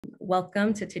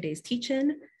Welcome to today's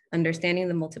teach-in, Understanding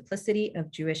the Multiplicity of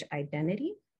Jewish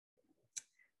Identity.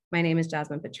 My name is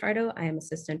Jasmine Pichardo. I am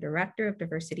Assistant Director of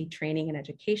Diversity Training and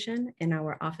Education in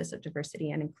our Office of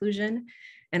Diversity and Inclusion,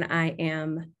 and I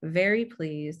am very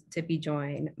pleased to be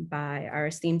joined by our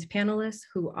esteemed panelists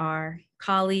who are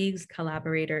colleagues,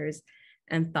 collaborators,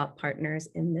 and thought partners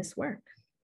in this work.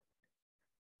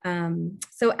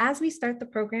 So as we start the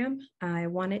program, I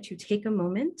wanted to take a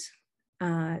moment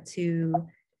to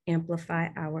amplify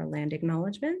our land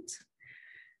acknowledgement.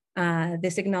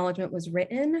 This acknowledgement was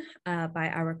written by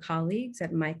our colleagues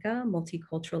at MICA,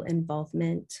 Multicultural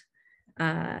Involvement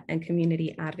and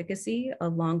Community Advocacy,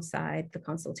 alongside the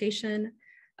consultation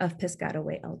of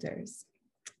Piscataway elders.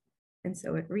 And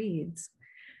so it reads,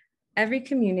 every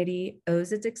community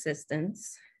owes its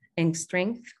existence and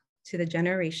strength to the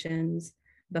generations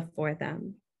before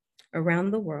them around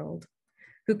the world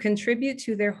who contribute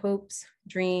to their hopes,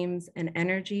 dreams, and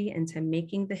energy into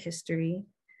making the history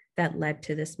that led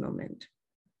to this moment.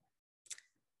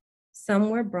 Some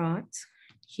were brought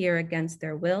here against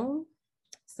their will.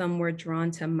 Some were drawn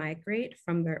to migrate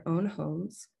from their own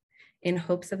homes in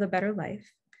hopes of a better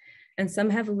life. And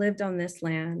some have lived on this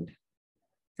land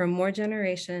for more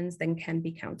generations than can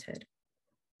be counted.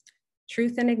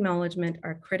 Truth and acknowledgement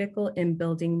are critical in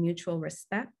building mutual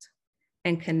respect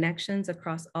and connections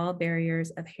across all barriers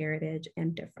of heritage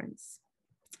and difference.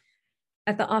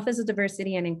 At the Office of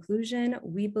Diversity and Inclusion,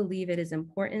 we believe it is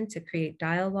important to create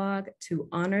dialogue to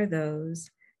honor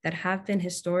those that have been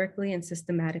historically and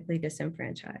systematically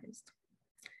disenfranchised.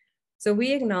 So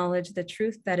we acknowledge the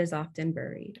truth that is often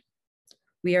buried.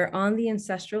 We are on the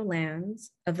ancestral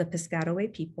lands of the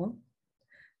Piscataway people,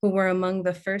 who were among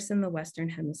the first in the Western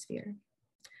Hemisphere.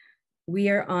 We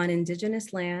are on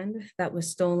indigenous land that was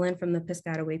stolen from the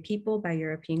Piscataway people by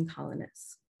European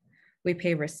colonists. We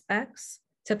pay respects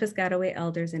to Piscataway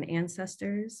elders and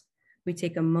ancestors. We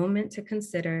take a moment to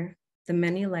consider the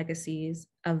many legacies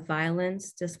of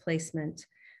violence, displacement,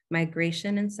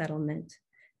 migration, and settlement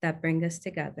that bring us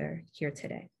together here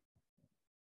today.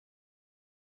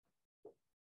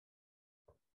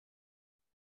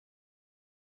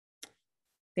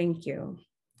 Thank you.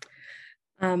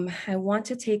 I want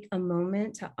to take a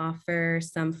moment to offer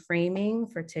some framing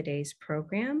for today's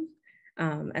program.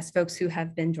 As folks who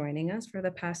have been joining us for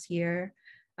the past year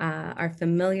are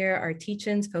familiar, our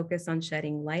teach-ins focus on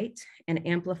shedding light and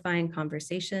amplifying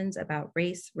conversations about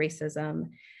race,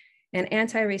 racism, and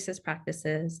anti-racist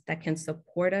practices that can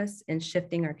support us in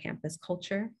shifting our campus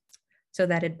culture so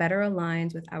that it better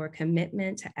aligns with our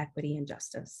commitment to equity and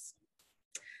justice.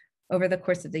 Over the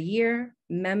course of the year,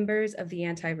 members of the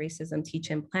Anti-Racism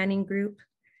Teach-In Planning Group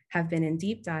have been in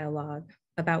deep dialogue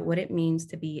about what it means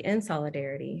to be in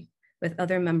solidarity with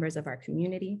other members of our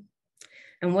community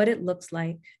and what it looks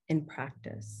like in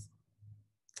practice.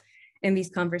 In these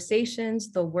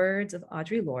conversations, the words of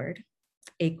Audre Lorde,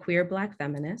 a queer Black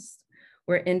feminist,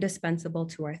 were indispensable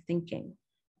to our thinking.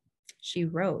 She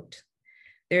wrote,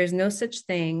 "There is no such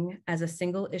thing as a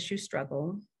single issue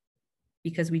struggle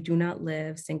because we do not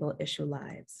live single issue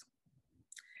lives.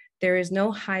 There is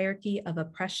no hierarchy of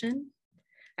oppression.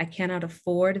 I cannot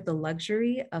afford the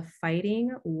luxury of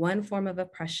fighting one form of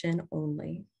oppression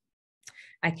only.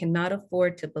 I cannot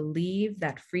afford to believe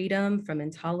that freedom from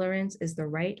intolerance is the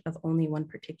right of only one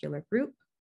particular group.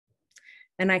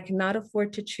 And I cannot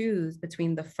afford to choose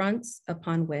between the fronts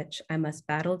upon which I must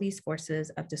battle these forces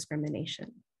of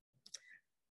discrimination,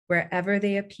 wherever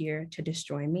they appear to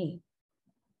destroy me.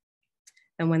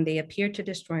 And when they appear to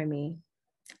destroy me,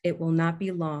 it will not be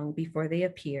long before they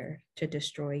appear to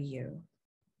destroy you."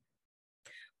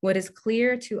 What is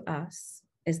clear to us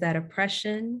is that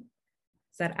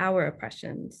our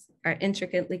oppressions are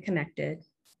intricately connected,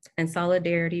 and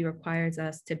solidarity requires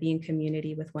us to be in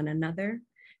community with one another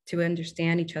to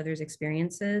understand each other's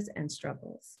experiences and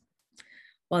struggles.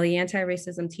 While the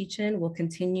anti-racism teach-in will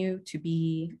continue to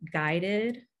be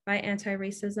guided by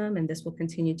anti-racism, and this will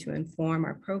continue to inform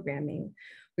our programming,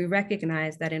 we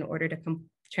recognize that in order to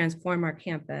transform our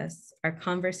campus, our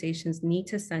conversations need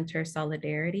to center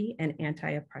solidarity and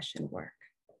anti-oppression work.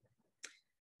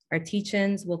 Our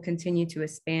teach-ins will continue to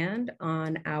expand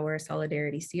on our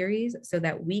solidarity series so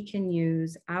that we can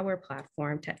use our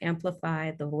platform to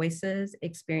amplify the voices,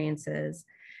 experiences,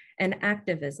 and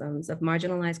activisms of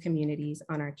marginalized communities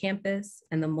on our campus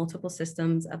and the multiple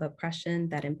systems of oppression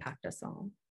that impact us all.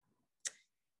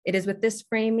 It is with this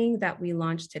framing that we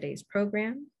launched today's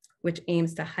program, which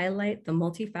aims to highlight the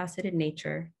multifaceted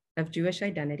nature of Jewish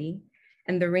identity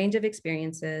and the range of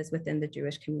experiences within the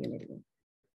Jewish community.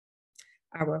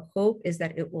 Our hope is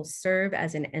that it will serve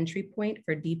as an entry point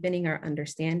for deepening our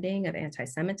understanding of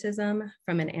anti-Semitism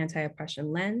from an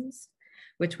anti-oppression lens,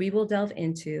 which we will delve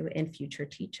into in future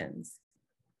teach-ins.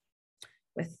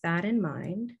 With that in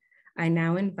mind, I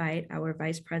now invite our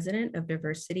Vice President of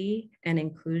Diversity and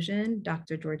Inclusion,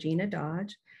 Dr. Georgina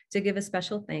Dodge, to give a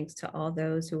special thanks to all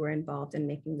those who were involved in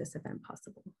making this event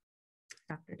possible.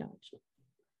 Dr. Dodge.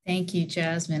 Thank you,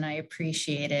 Jasmine. I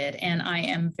appreciate it. And I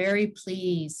am very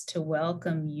pleased to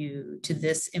welcome you to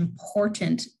this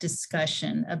important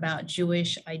discussion about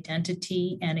Jewish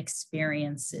identity and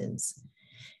experiences.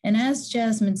 And as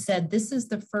Jasmine said, this is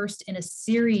the first in a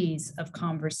series of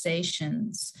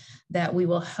conversations that we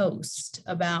will host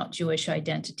about Jewish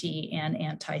identity and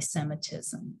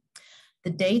anti-Semitism.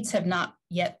 The dates have not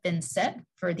yet been set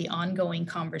for the ongoing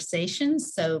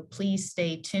conversations, so please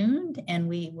stay tuned and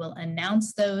we will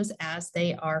announce those as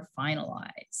they are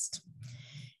finalized.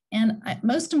 And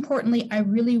most importantly, I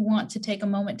really want to take a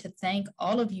moment to thank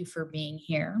all of you for being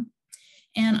here.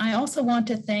 And I also want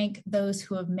to thank those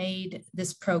who have made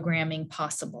this programming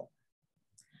possible.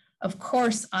 Of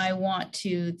course, I want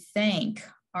to thank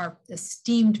our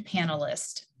esteemed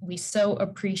panelists. We so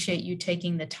appreciate you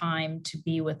taking the time to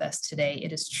be with us today.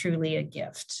 It is truly a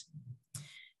gift.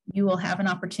 You will have an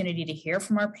opportunity to hear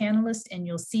from our panelists and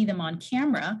you'll see them on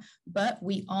camera, but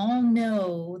we all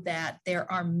know that there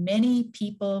are many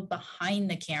people behind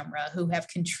the camera who have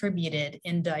contributed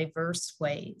in diverse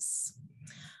ways.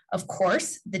 Of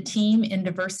course, the team in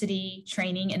diversity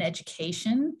training and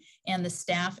education and the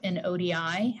staff in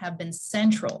ODI have been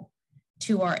central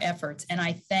to our efforts, and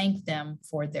I thank them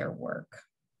for their work.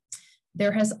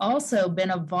 There has also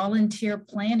been a volunteer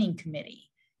planning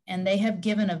committee, and they have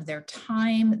given of their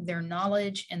time, their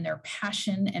knowledge, and their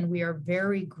passion, and we are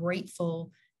very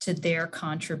grateful to their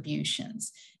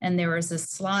contributions. And there is a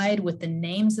slide with the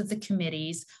names of the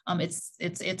committees.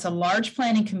 It's a large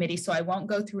planning committee, so I won't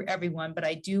go through everyone, but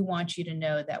I do want you to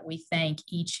know that we thank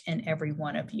each and every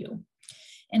one of you.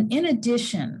 And in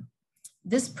addition,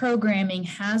 this programming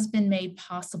has been made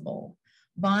possible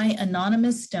by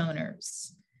anonymous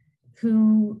donors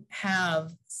who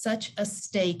have such a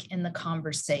stake in the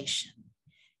conversation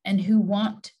and who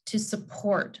want to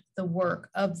support the work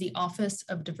of the Office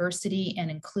of Diversity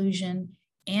and Inclusion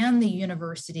and the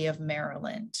University of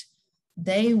Maryland.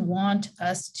 They want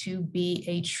us to be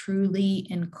a truly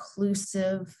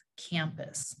inclusive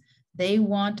campus. They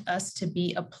want us to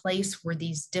be a place where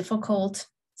these difficult,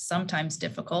 sometimes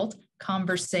difficult,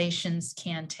 conversations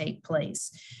can take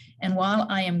place. And while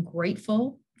I am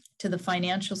grateful to the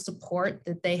financial support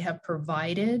that they have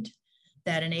provided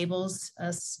that enables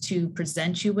us to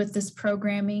present you with this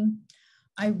programming,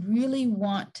 I really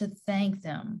want to thank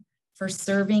them for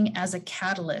serving as a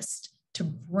catalyst to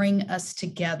bring us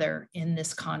together in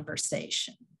this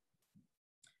conversation.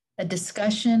 A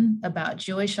discussion about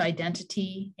Jewish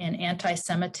identity and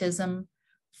anti-Semitism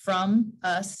from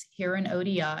us here in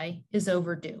ODI is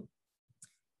overdue,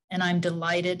 and I'm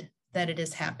delighted that it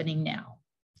is happening now.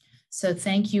 So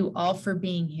thank you all for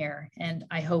being here, and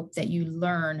I hope that you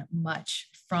learn much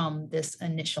from this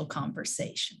initial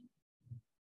conversation.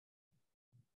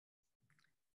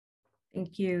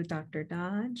 Thank you, Dr.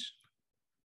 Dodge.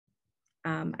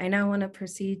 I now want to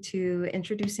proceed to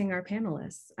introducing our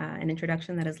panelists, an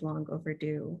introduction that is long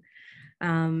overdue.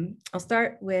 I'll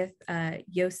start with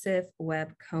Yosef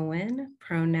Webb-Cohen,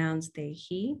 pronouns they,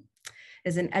 he,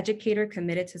 is an educator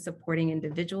committed to supporting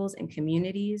individuals and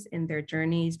communities in their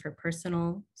journeys for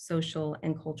personal, social,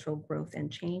 and cultural growth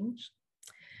and change.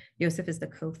 Yosef is the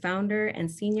co-founder and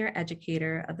senior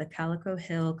educator of the Calico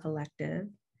Hillel Collective,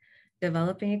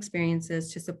 developing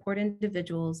experiences to support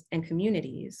individuals and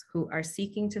communities who are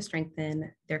seeking to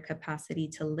strengthen their capacity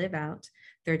to live out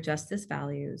their justice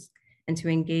values and to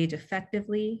engage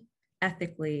effectively,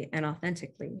 ethically, and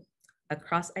authentically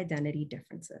across identity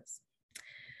differences.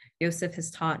 Yosef has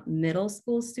taught middle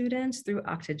school students through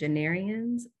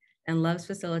octogenarians and loves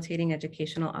facilitating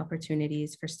educational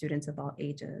opportunities for students of all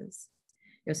ages.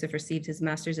 Yosef received his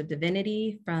Master's of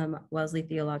Divinity from Wellesley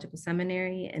Theological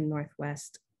Seminary in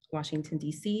Northwest Washington,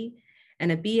 D.C.,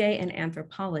 and a BA in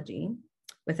Anthropology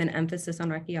with an emphasis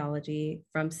on archaeology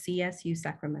from CSU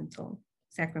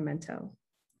Sacramento.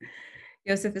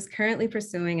 Yosef is currently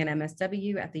pursuing an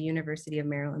MSW at the University of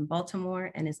Maryland, Baltimore,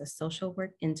 and is a social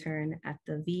work intern at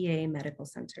the VA Medical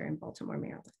Center in Baltimore,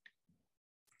 Maryland.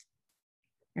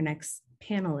 Our next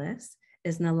panelist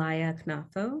is Nilaya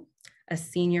Knafo, a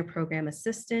senior program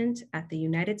assistant at the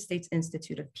United States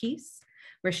Institute of Peace,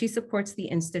 where she supports the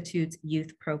Institute's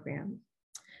youth program.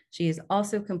 She is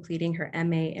also completing her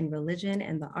MA in Religion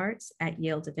and the Arts at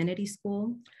Yale Divinity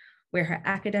School, where her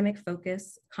academic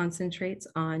focus concentrates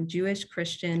on Jewish,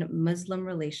 Christian, Muslim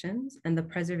relations and the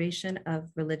preservation of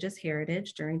religious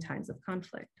heritage during times of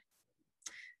conflict.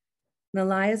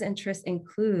 Nilaya's interests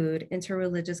include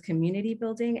interreligious community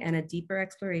building and a deeper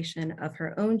exploration of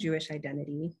her own Jewish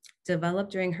identity,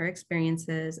 developed during her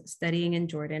experiences studying in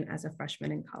Jordan as a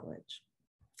freshman in college.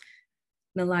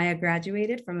 Nilaya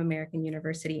graduated from American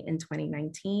University in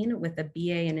 2019 with a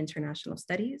BA in International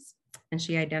Studies, and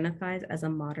she identifies as a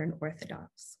modern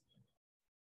Orthodox.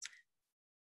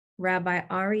 Rabbi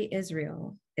Ari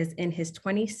Israel is in his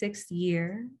 26th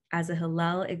year as a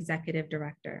Hillel executive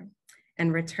director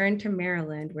and returned to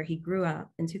Maryland, where he grew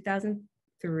up in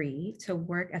 2003 to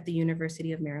work at the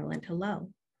University of Maryland Hillel.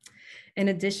 In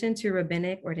addition to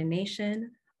rabbinic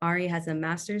ordination, Ari has a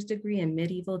master's degree in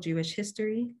medieval Jewish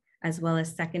history, as well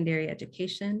as secondary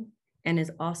education, and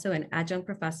is also an adjunct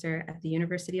professor at the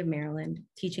University of Maryland,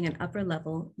 teaching an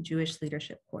upper-level Jewish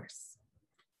leadership course.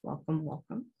 Welcome,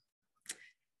 welcome.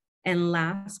 And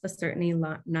last but certainly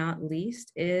not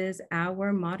least is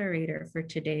our moderator for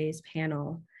today's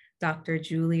panel, Dr.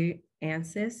 Julie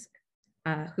Ancis,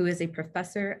 who is a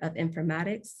professor of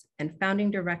informatics and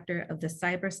founding director of the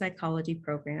Cyberpsychology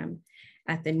program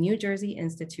at the New Jersey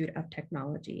Institute of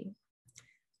Technology.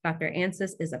 Dr.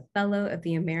 Ancis is a fellow of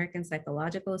the American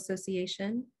Psychological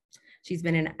Association. She's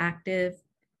been active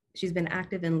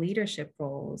in leadership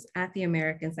roles at the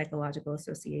American Psychological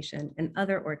Association and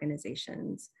other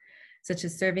organizations, such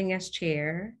as serving as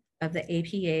chair of the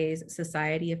APA's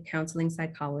Society of Counseling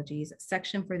Psychology's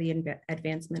section for the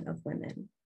advancement of women.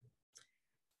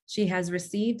 She has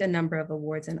received a number of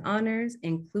awards and honors,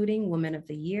 including Woman of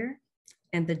the Year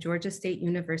and the Georgia State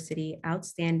University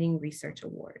Outstanding Research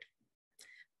Award.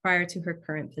 Prior to her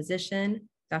current position,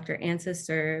 Dr. Ancis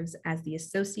serves as the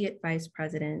Associate Vice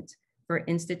President for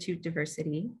Institute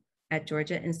Diversity at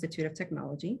Georgia Institute of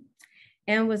Technology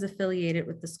and was affiliated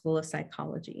with the School of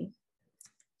Psychology.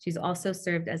 She's also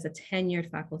served as a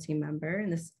tenured faculty member in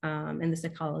the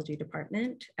psychology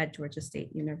department at Georgia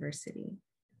State University.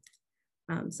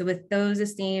 So with those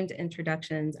esteemed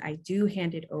introductions, I do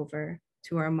hand it over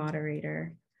to our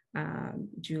moderator,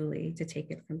 Julie, to take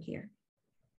it from here.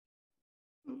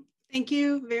 Thank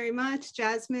you very much,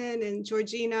 Jasmine and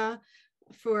Georgina,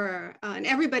 and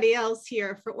everybody else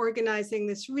here for organizing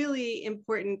this really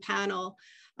important panel.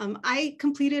 I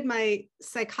completed my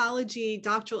psychology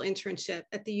doctoral internship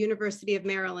at the University of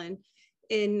Maryland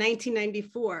in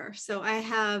 1994. So I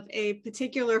have a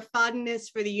particular fondness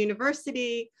for the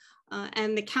university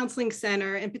and the counseling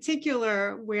center in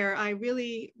particular, where I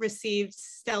really received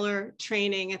stellar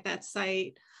training at that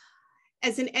site.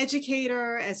 As an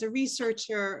educator, as a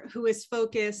researcher who is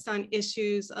focused on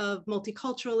issues of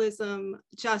multiculturalism,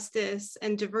 justice,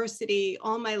 and diversity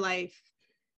all my life,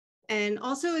 and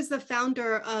also as the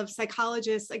founder of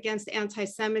Psychologists Against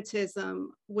Antisemitism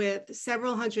with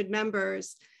several hundred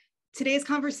members, today's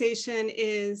conversation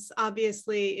is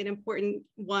obviously an important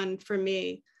one for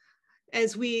me.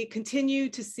 As we continue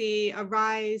to see a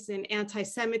rise in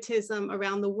anti-Semitism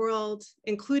around the world,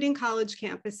 including college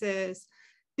campuses,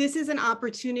 this is an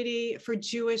opportunity for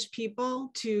Jewish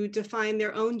people to define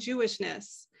their own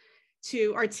Jewishness,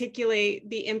 to articulate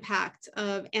the impact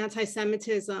of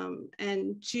anti-Semitism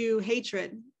and Jew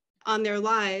hatred on their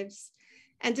lives,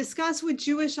 and discuss what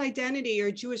Jewish identity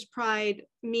or Jewish pride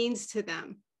means to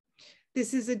them.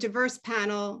 This is a diverse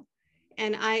panel,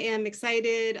 and I am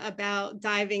excited about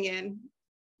diving in.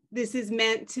 This is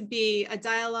meant to be a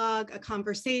dialogue, a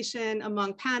conversation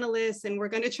among panelists, and we're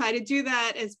going to try to do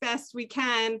that as best we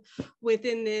can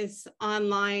within this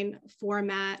online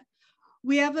format.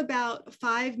 We have about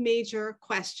 5 major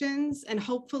questions, and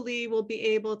hopefully we'll be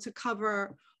able to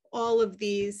cover all of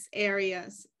these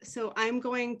areas. So I'm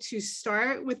going to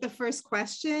start with the first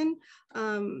question.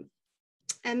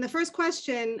 And the first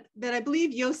question that I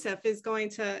believe Yosef is going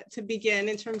to begin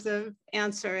in terms of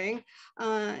answering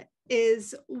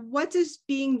is, what does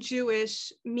being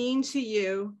Jewish mean to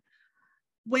you?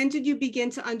 When did you begin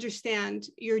to understand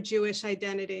your Jewish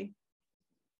identity?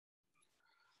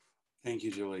 Thank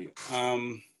you, Julie.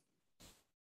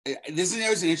 This is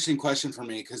always an interesting question for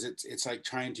me because it's like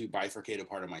trying to bifurcate a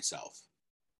part of myself,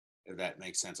 if that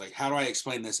makes sense. Like, how do I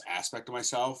explain this aspect of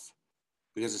myself?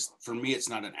 Because for me, it's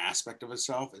not an aspect of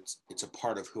itself. It's a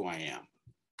part of who I am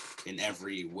in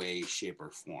every way, shape, or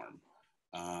form.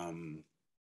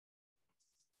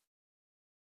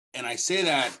 And I say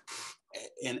that,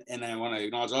 and I want to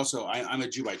acknowledge also, I'm a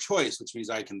Jew by choice, which means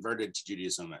I converted to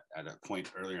Judaism at a point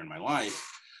earlier in my life.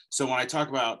 So when I talk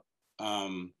about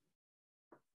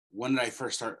when did I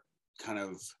first start kind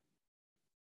of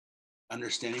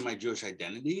understanding my Jewish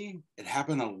identity, it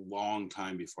happened a long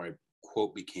time before I,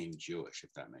 quote, became Jewish,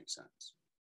 if that makes sense,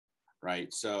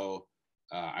 right? So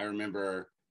I remember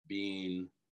being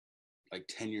like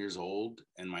 10 years old,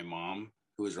 and my mom,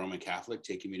 who was Roman Catholic,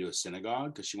 taking me to a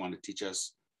synagogue because she wanted to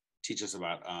teach us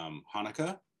about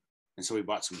Hanukkah. And so we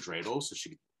bought some dreidels so she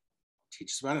could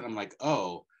teach us about it. I'm like,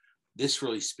 oh, this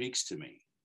really speaks to me.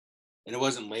 And it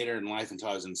wasn't later in life until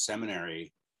I was in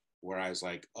seminary where I was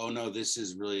like, oh no, this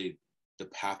is really the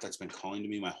path that's been calling to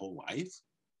me my whole life.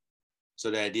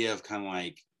 So the idea of kind of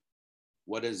like,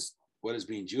 what is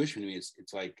being Jewish for me?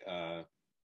 It's like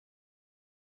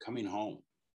coming home,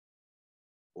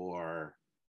 or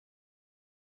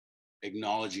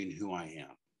acknowledging who I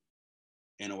am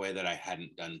in a way that I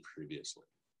hadn't done previously.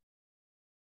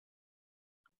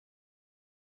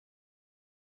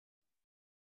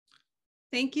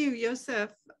 Thank you,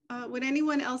 Yosef. Would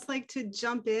anyone else like to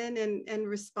jump in and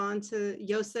respond to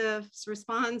Yosef's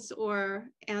response or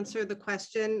answer the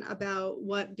question about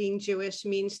what being Jewish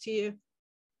means to you?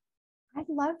 I'd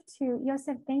love to.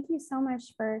 Yosef, thank you so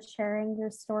much for sharing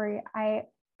your story. I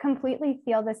completely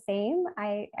feel the same.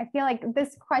 I feel like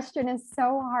this question is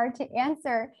so hard to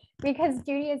answer because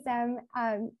Judaism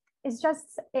is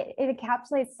just, it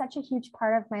encapsulates such a huge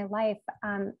part of my life,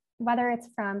 whether it's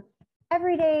from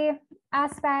everyday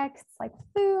aspects like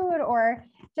food or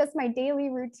just my daily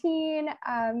routine.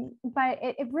 But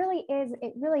it really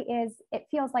is, it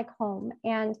feels like home.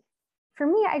 And for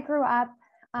me, I grew up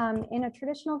in a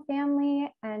traditional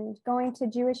family and going to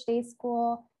Jewish day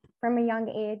school from a young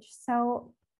age.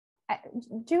 So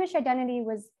Jewish identity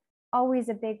was always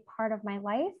a big part of my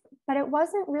life, but it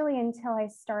wasn't really until I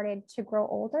started to grow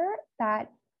older that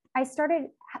I started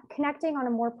connecting on a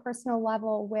more personal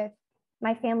level with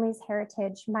my family's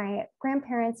heritage. My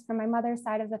grandparents from my mother's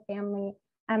side of the family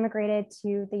emigrated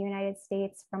to the United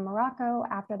States from Morocco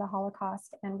after the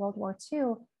Holocaust and World War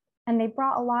II. And they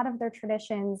brought a lot of their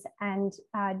traditions and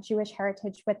Jewish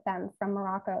heritage with them from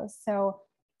Morocco. So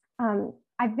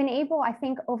I've been able, I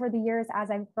think, over the years, as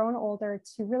I've grown older,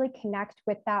 to really connect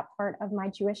with that part of my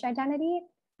Jewish identity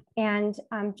and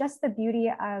just the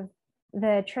beauty of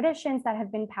the traditions that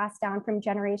have been passed down from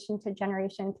generation to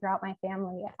generation throughout my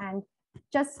family. And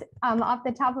just off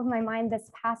the top of my mind, this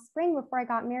past spring, before I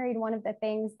got married, one of the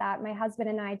things that my husband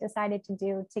and I decided to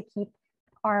do to keep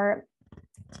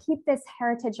this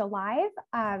heritage alive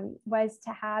was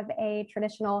to have a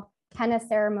traditional henna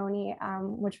ceremony,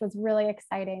 which was really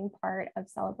exciting part of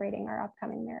celebrating our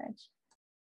upcoming marriage.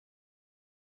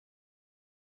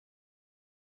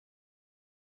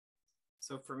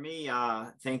 So for me,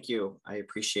 thank you. I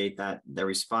appreciate the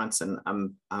response, and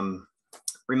I'm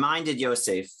reminded,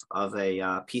 Yosef, of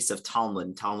a piece of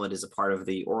Talmud. Talmud is a part of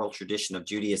the oral tradition of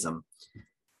Judaism,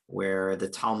 where the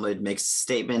Talmud makes a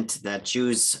statement that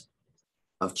Jews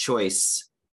of choice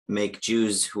make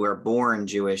Jews who are born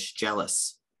Jewish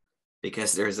jealous,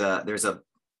 because there's a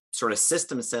sort of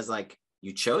system that says, like,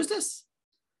 you chose this.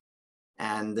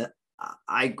 And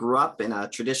I grew up in a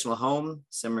traditional home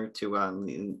similar to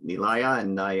Nilaya,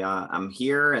 and I'm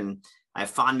here, and I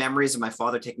have fond memories of my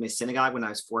father taking me to synagogue when I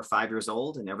was 4 or 5 years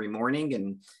old, and every morning,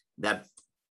 and that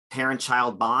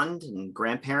parent-child bond and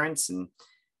grandparents. And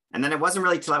then it wasn't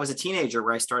really till I was a teenager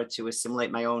where I started to assimilate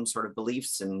my own sort of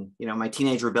beliefs, and, you know, my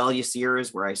teenage rebellious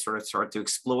years where I sort of started to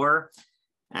explore.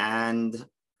 And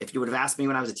if you would have asked me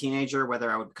when I was a teenager whether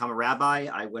I would become a rabbi,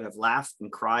 I would have laughed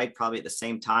and cried probably at the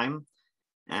same time.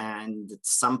 And at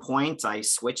some point I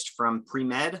switched from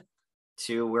pre-med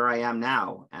to where I am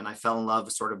now. And I fell in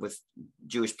love sort of with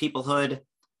Jewish peoplehood,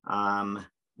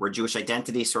 where Jewish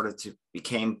identity sort of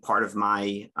became part of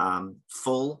my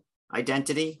full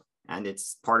identity. And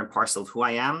it's part and parcel of who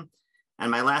I am.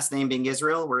 And my last name being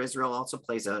Israel, where Israel also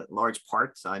plays a large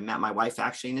part. I met my wife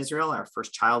actually in Israel. Our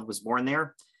first child was born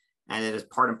there. And it is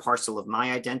part and parcel of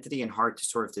my identity, and hard to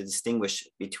sort of to distinguish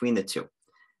between the two.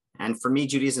 And for me,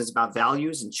 Judaism is about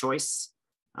values and choice,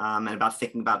 and about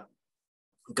thinking about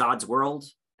God's world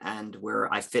and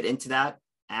where I fit into that.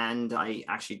 And I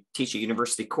actually teach a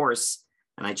university course,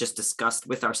 and I just discussed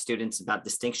with our students about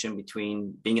distinction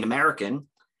between being an American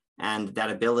and that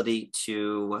ability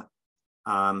to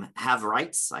have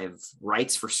rights. I have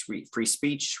rights for free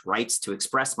speech, rights to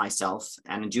express myself.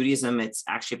 And in Judaism, it's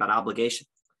actually about obligation.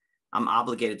 I'm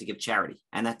obligated to give charity,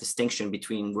 and that distinction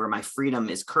between where my freedom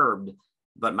is curbed,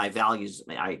 but my values,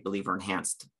 I believe, are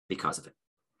enhanced because of it.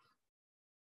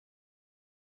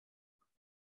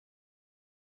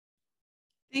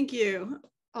 Thank you,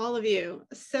 all of you.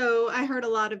 So I heard a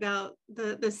lot about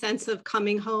the sense of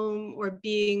coming home or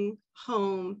being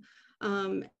home,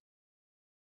 and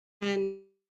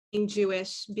being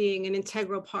Jewish being an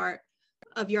integral part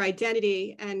of your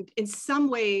identity, and in some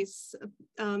ways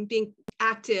being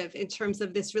active in terms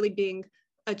of this really being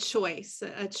a choice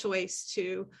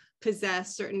to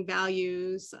possess certain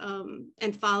values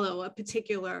and follow a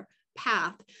particular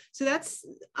path. So that's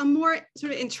a more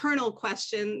sort of internal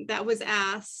question that was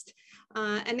asked.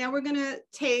 And now we're going to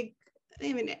take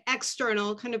an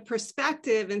external kind of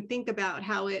perspective and think about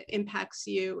how it impacts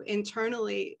you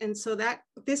internally. And so that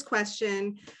this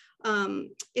question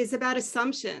is about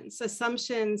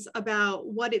assumptions about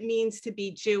what it means to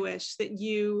be Jewish that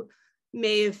you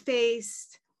may have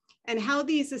faced, and how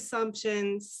these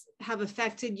assumptions have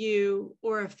affected you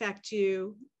or affect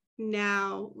you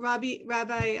now.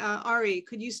 Rabbi Ari,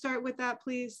 could you start with that,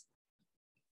 please?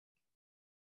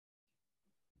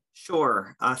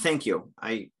 Sure. Thank you.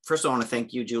 First of all, I want to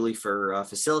thank you, Julie, for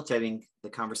facilitating the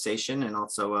conversation, and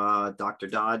also Dr.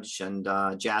 Dodge and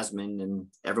Jasmine and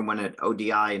everyone at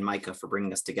ODI and Micah for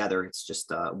bringing us together. It's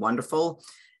just wonderful.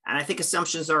 And I think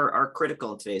assumptions are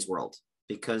critical in today's world,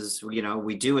 because, you know,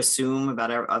 we do assume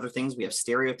about other things. We have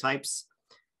stereotypes.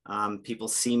 People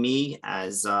see me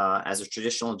as a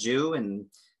traditional Jew, and,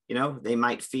 you know, they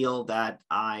might feel that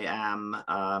I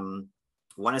am,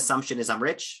 one assumption is I'm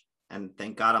rich. And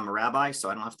thank God I'm a rabbi, so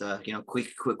I don't have to, you know,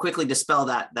 quickly dispel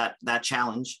that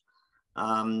challenge.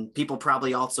 People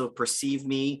probably also perceive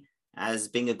me as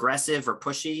being aggressive or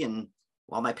pushy. And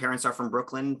while my parents are from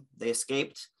Brooklyn, they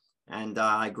escaped. And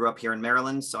I grew up here in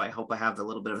Maryland, so I hope I have a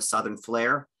little bit of a Southern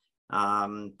flair.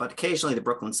 But occasionally the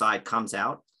Brooklyn side comes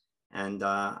out. And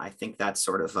I think that's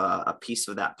sort of a piece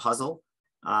of that puzzle.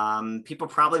 People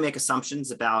probably make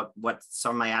assumptions about what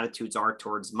some of my attitudes are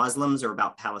towards Muslims or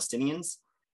about Palestinians,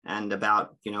 and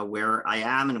about, you know, where I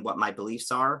am and what my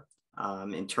beliefs are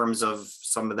in terms of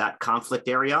some of that conflict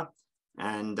area.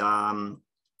 And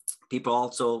people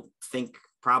also think,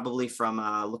 probably from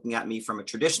looking at me from a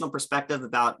traditional perspective,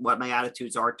 about what my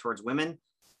attitudes are towards women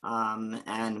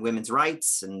and women's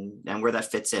rights and where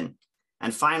that fits in.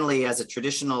 And finally, as a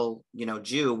traditional, you know,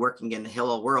 Jew working in the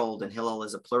Hillel world, and Hillel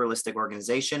is a pluralistic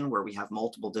organization where we have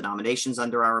multiple denominations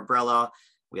under our umbrella.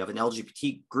 We have an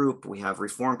LGBT group. We have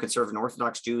Reform, Conservative, and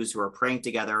Orthodox Jews who are praying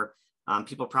together.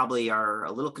 People probably are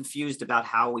a little confused about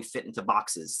how we fit into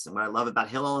boxes. And what I love about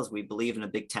Hillel is we believe in a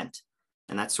big tent.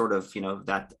 And that's sort of, you know,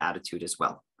 that attitude as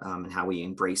well, and how we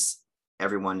embrace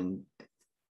everyone and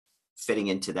fitting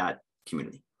into that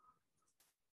community.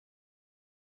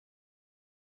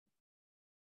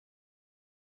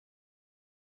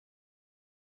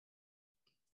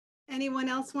 Anyone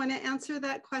else want to answer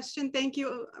that question? Thank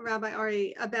you, Rabbi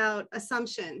Ari, about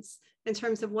assumptions in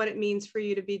terms of what it means for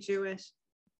you to be Jewish.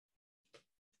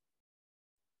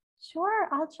 Sure,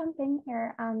 I'll jump in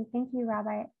here. Thank you,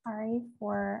 Rabbi Ari,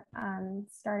 for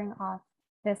starting off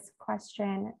this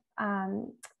question.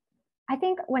 I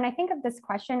think when I think of this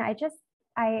question,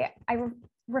 I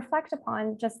reflect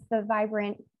upon just the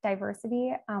vibrant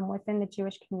diversity within the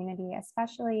Jewish community,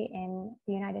 especially in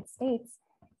the United States.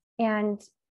 And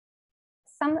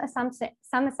some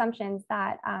assumptions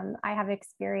that I have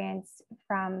experienced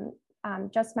from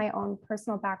just my own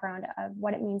personal background of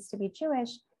what it means to be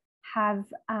Jewish have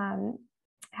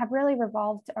really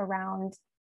revolved around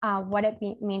what it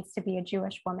means to be a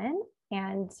Jewish woman.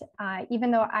 And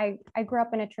even though I grew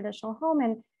up in a traditional home,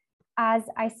 and as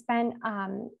I spent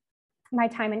my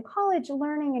time in college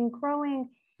learning and growing,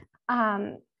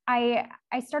 I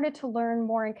started to learn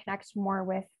more and connect more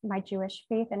with my Jewish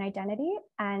faith and identity.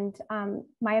 And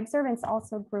my observance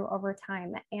also grew over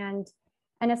time. And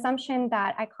an assumption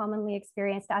that I commonly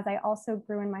experienced as I also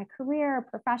grew in my career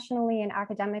professionally and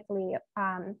academically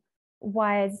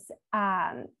was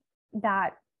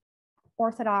that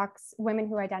Orthodox women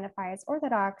who identify as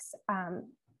Orthodox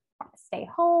stay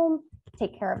home,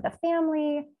 take care of the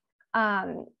family,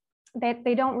 that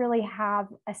they don't really have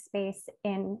a space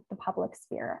in the public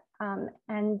sphere.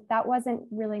 And that wasn't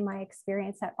really my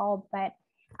experience at all. But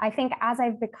I think as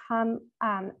I've become,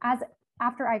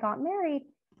 after I got married,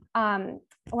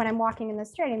 when I'm walking in the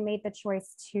street, I made the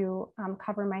choice to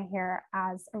cover my hair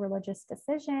as a religious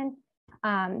decision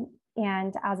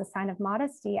and as a sign of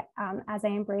modesty as I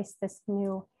embrace this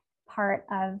new part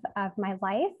of my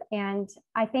life. And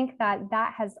I think that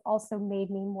that has also made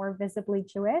me more visibly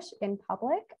Jewish in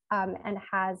public and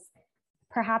has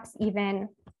perhaps even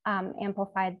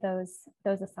amplified those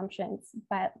assumptions.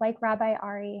 But like Rabbi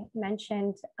Ari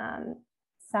mentioned,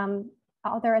 some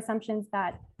other assumptions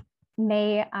that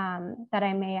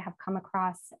I may have come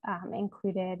across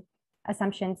included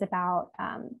assumptions about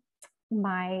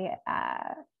my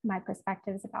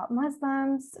perspectives about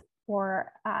Muslims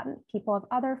or people of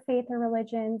other faith or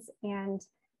religions, and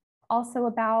also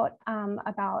about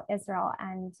Israel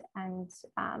and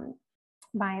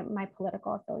my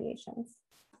political affiliations.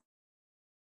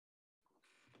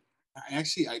 I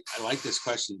like this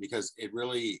question because it's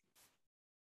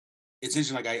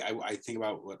interesting. Like I think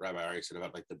about what Rabbi Ari said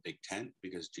about like the big tent,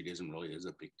 because Judaism really is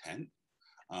a big tent.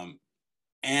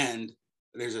 And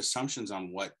there's assumptions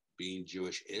on what being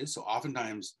Jewish is. So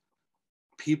oftentimes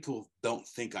people don't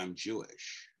think I'm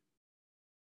Jewish.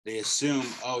 They assume,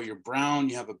 oh, you're brown,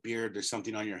 you have a beard, there's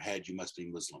something on your head, you must be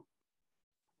Muslim,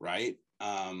 right?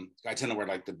 I tend to wear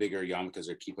like the bigger yarmulkes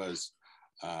or kippahs,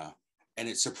 and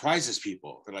it surprises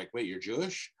people. They're like, wait, you're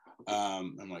Jewish?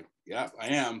 I'm like, yeah, I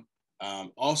am.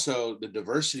 Also, the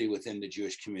diversity within the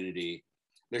Jewish community.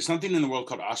 There's something in the world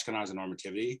called Ashkenazi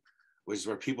normativity, which is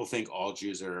where people think all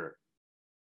Jews are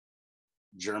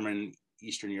German,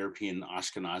 Eastern European,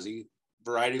 Ashkenazi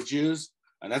variety of Jews.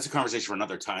 And that's a conversation for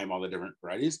another time, all the different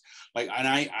varieties. Like, and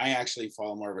I actually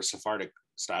follow more of a Sephardic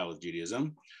style of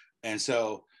Judaism. And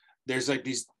so there's like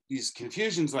these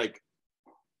confusions, like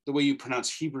the way you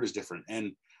pronounce Hebrew is different.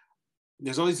 And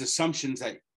there's all these assumptions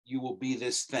that you will be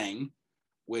this thing,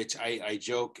 which I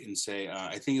joke and say,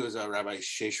 I think it was Rabbi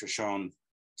Sheish Rishon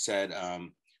said,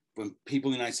 when people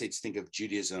in the United States think of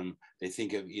Judaism, they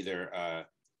think of either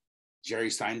Jerry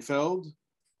Seinfeld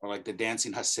or like the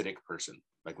dancing Hasidic person,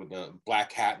 like with the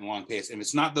black hat and long pants. If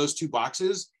it's not those two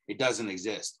boxes, it doesn't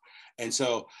exist. And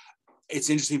so it's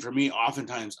interesting for me,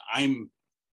 oftentimes I'm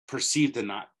perceived to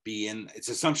not be in, it's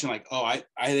assumption like, oh, I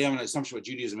have an assumption what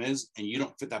Judaism is, and you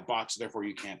don't fit that box, therefore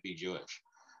you can't be Jewish.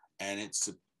 And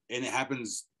it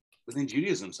happens within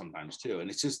Judaism sometimes too. And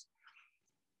it's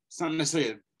not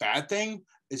necessarily a bad thing,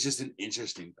 it's just an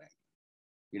interesting thing.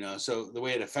 You know, so the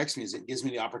way it affects me is it gives me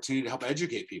the opportunity to help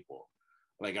educate people.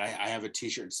 Like I have a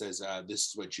t-shirt that says, this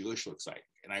is what Jewish looks like.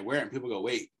 And I wear it and people go,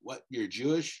 wait, what, you're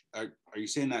Jewish? Are you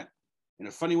saying that in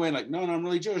a funny way? Like, no, I'm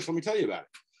really Jewish. Let me tell you about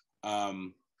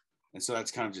it. And so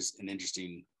that's kind of just an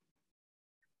interesting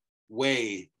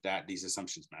way that these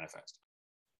assumptions manifest.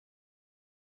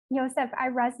 Yosef, I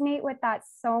resonate with that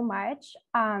so much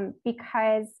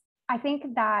because I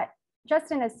think that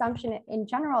just an assumption in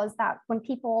general is that when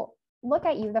people look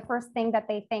at you, the first thing that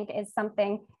they think is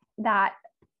something that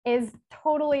is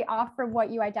totally off from what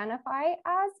you identify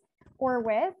as or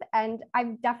with. And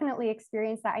I've definitely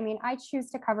experienced that. I mean, I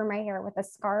choose to cover my hair with a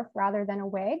scarf rather than a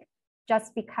wig,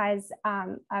 just because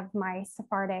of my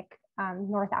Sephardic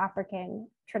North African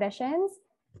traditions.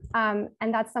 And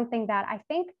that's something that I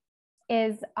think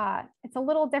is, it's a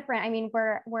little different. I mean,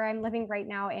 where I'm living right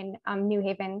now in New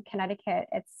Haven, Connecticut,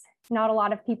 it's not a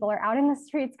lot of people are out in the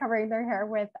streets covering their hair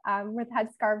with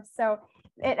headscarves. So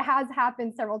it has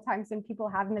happened several times when people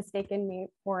have mistaken me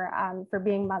for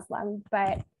being Muslim.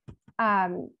 But I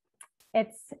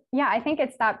think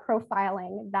it's that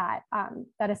profiling that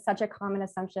that is such a common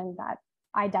assumption that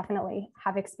I definitely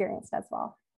have experienced as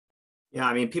well. Yeah,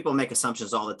 I mean, people make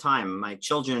assumptions all the time. My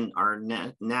children are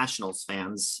Nationals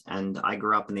fans, and I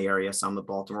grew up in the area, so I'm a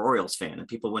Baltimore Orioles fan, and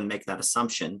people wouldn't make that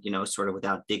assumption, you know, sort of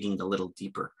without digging a little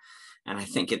deeper. And I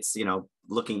think it's, you know,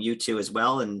 looking you two as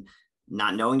well and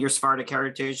not knowing your Sephardic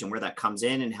heritage and where that comes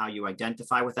in and how you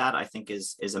identify with that, I think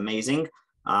is amazing.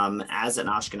 As an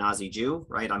Ashkenazi Jew,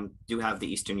 right, I do have the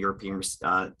Eastern European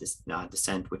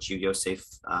descent, which you, Yosef,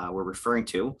 were referring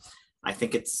to. I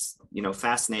think it's, you know,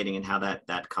 fascinating in how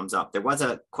that comes up. There was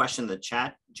a question in the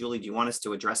chat. Julie, do you want us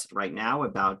to address it right now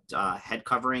about head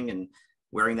covering and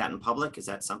wearing that in public? Is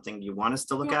that something you want us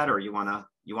to look at, or you want to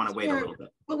wait a little bit?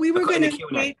 Well, we were going to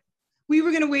wait. We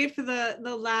were going to wait for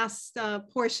the last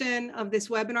portion of this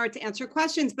webinar to answer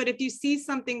questions. But if you see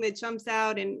something that jumps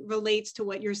out and relates to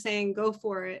what you're saying, go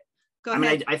for it. Go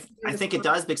ahead. I mean, I think it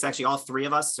does, because actually all three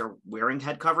of us are wearing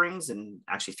head coverings, and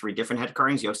actually 3 different head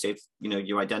coverings. Yosef, you know,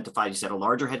 you identified, you said a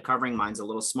larger head covering. Mine's a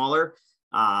little smaller,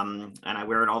 and I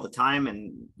wear it all the time.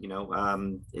 And you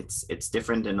know, it's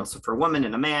different, and also for a woman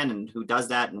and a man, and who does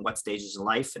that, and what stages of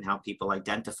life, and how people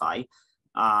identify.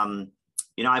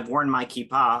 You know, I've worn my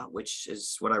kippah, which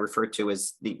is what I refer to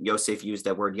as Yosef used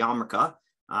that word yarmulke,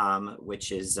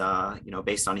 which is, you know,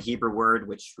 based on a Hebrew word,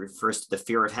 which refers to the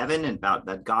fear of heaven and about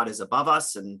that God is above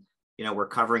us. And, you know, we're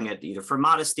covering it either for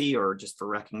modesty or just for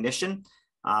recognition.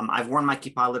 I've worn my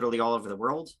kippah literally all over the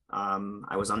world.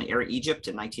 I was on Air Egypt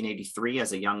in 1983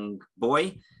 as a young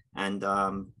boy, and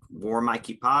wore my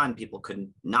kippah, and people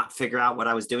could not figure out what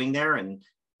I was doing there and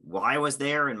why I was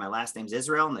there. And my last name's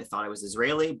Israel, and they thought I was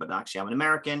Israeli, but actually I'm an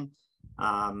American.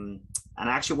 And I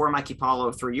actually wore my kippah all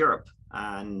over through Europe.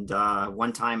 And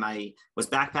one time I was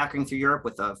backpacking through Europe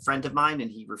with a friend of mine, and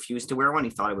he refused to wear one.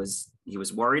 He thought he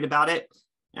was worried about it.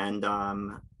 And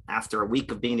after a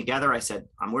week of being together, I said,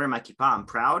 I'm wearing my kippah, I'm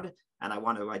proud. and I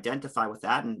want to identify with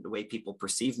that and the way people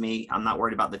perceive me. I'm not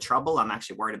worried about the trouble. I'm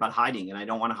actually worried about hiding, and I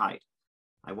don't want to hide.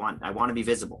 I want to be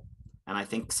visible. And I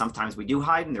think sometimes we do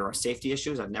hide, and there are safety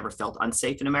issues. I've never felt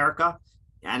unsafe in America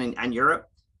and in Europe.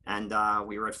 And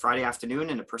we were at Friday afternoon,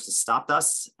 and a person stopped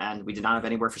us, and we did not have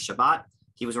anywhere for Shabbat.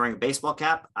 He was wearing a baseball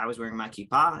cap. I was wearing my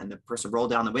kippah, and the person rolled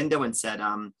down the window and said,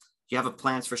 "Do you have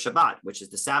plans for Shabbat, which is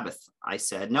the Sabbath?" I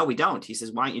said, "No, we don't." He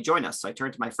says, "Why don't you join us?" So I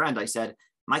turned to my friend. I said,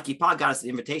 "My kippah got us the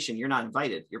invitation. You're not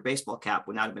invited. Your baseball cap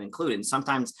would not have been included." And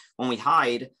sometimes when we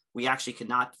hide, we actually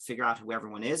cannot figure out who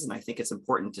everyone is. And I think it's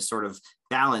important to sort of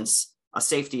balance a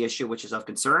safety issue, which is of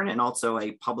concern, and also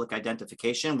a public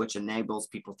identification, which enables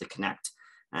people to connect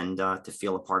and to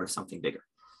feel a part of something bigger.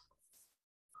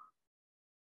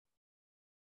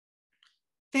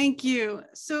 Thank you.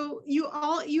 So you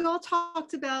all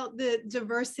talked about the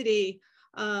diversity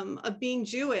of being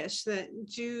Jewish, that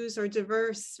Jews are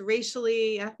diverse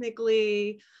racially,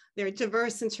 ethnically. They're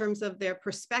diverse in terms of their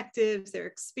perspectives, their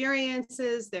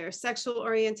experiences, their sexual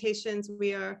orientations.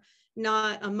 We are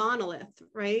not a monolith,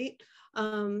 right?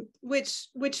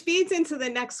 Which feeds into the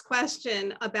next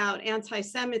question about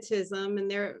anti-Semitism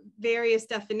and their various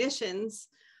definitions,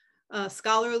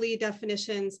 scholarly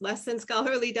definitions, less than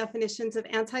scholarly definitions of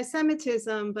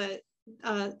anti-Semitism, but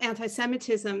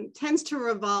anti-Semitism tends to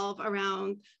revolve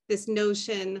around this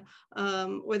notion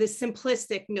or this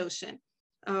simplistic notion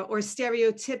or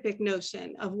stereotypic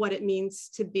notion of what it means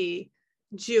to be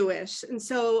Jewish. And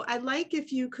so I'd like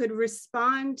if you could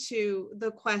respond to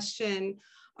the question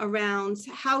around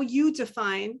how you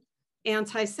define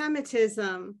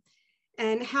anti-Semitism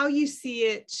and how you see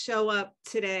it show up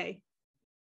today.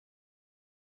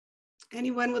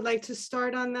 Anyone would like to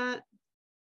start on that?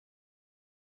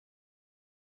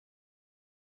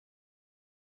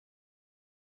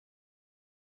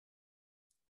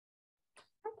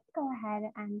 I can go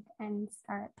ahead and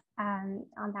start on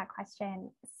that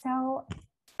question. So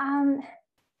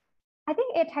I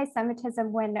think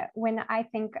anti-Semitism, when I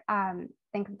think of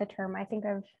the term, I think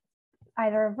of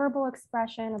either a verbal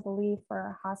expression, a belief,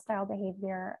 or hostile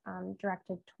behavior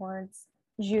directed towards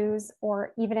Jews,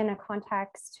 or even in a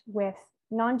context with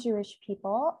non-Jewish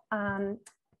people.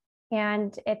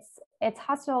 And it's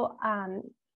hostile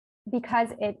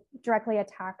because it directly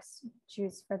attacks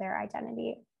Jews for their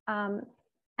identity. And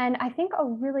I think a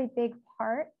really big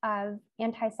part of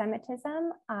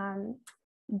anti-Semitism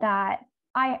that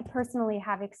I personally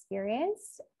have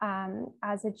experienced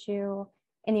as a Jew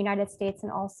in the United States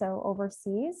and also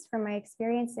overseas from my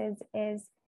experiences is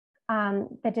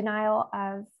the denial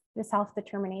of the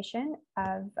self-determination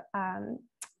of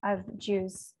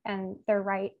Jews and their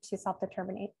right to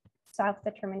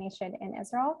self-determination in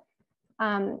Israel.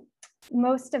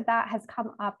 Most of that has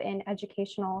come up in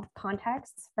educational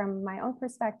contexts from my own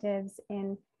perspectives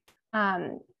in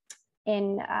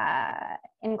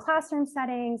classroom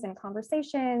settings and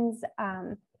conversations.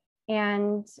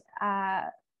 And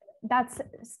that's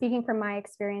speaking from my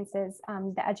experiences,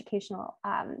 the educational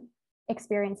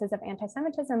experiences of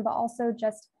anti-Semitism, but also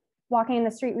just walking in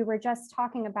the street. We were just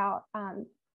talking about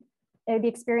the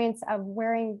experience of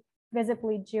wearing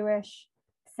visibly Jewish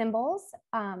symbols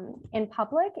in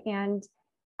public. And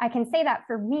I can say that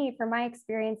for me, for my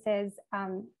experiences,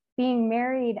 being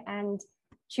married and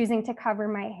choosing to cover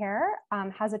my hair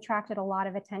has attracted a lot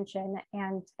of attention.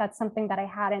 And that's something that I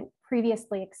hadn't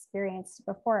previously experienced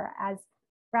before. As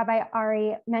Rabbi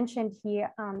Ari mentioned,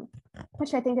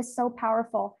 which I think is so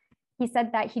powerful, he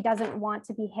said that he doesn't want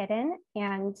to be hidden.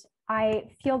 And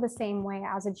I feel the same way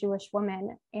as a Jewish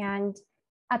woman. And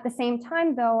at the same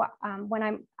time, though,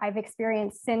 when I've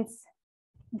experienced, since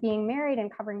being married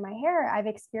and covering my hair, I've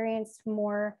experienced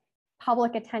more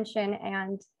public attention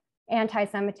and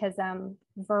anti-Semitism,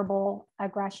 verbal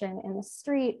aggression in the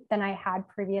street than I had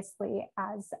previously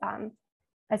as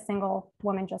a single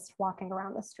woman just walking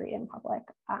around the street in public.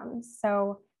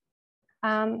 So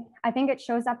I think it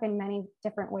shows up in many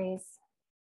different ways.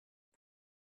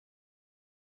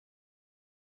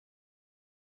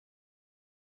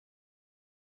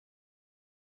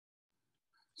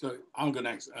 So I'll go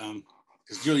next,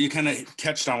 because Julie, you kind of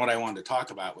touched on what I wanted to talk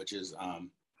about, which is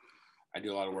I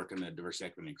do a lot of work in the diversity,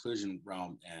 equity, and inclusion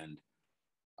realm, and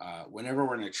whenever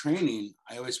we're in a training,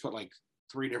 I always put like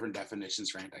 3 different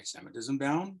definitions for anti-Semitism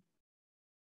down,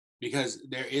 because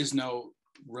there is no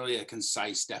really a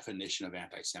concise definition of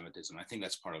anti-Semitism. I think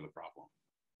that's part of the problem,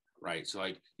 right? So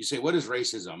like you say, what is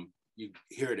racism?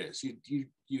 Here it is.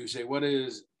 You say, what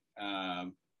is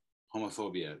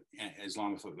homophobia,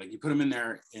 Islamophobia? Like you put them in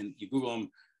there and you Google them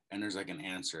and there's like an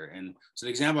answer. And so the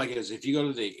example I give is if you go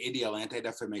to the ADL,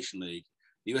 Anti-Defamation League,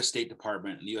 the US State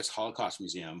Department, and the US Holocaust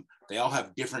Museum, they all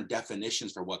have different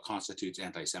definitions for what constitutes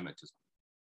anti-Semitism,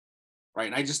 right?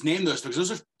 And I just named those because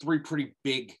those are three pretty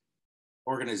big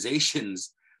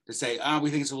organizations to say,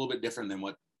 we think it's a little bit different than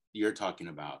what you're talking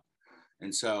about.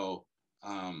 And so,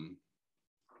 and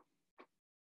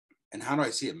how do I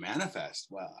see it manifest?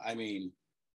 Well, I mean,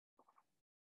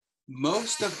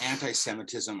 most of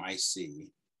anti-Semitism I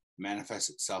see manifests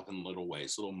itself in little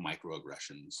ways, little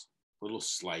microaggressions, little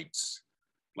slights.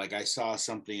 Like I saw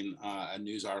something, a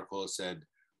news article that said,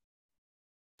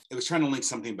 it was trying to link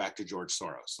something back to George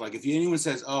Soros. Like if anyone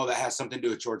says, oh, that has something to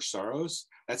do with George Soros,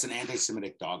 that's an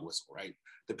anti-Semitic dog whistle, right?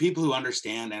 The people who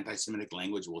understand anti-Semitic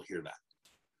language will hear that.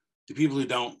 The people who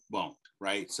don't, won't,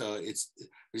 right? So there's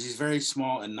these very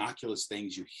small innocuous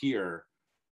things you hear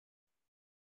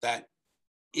that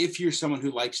if you're someone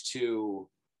who likes to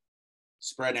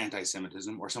spread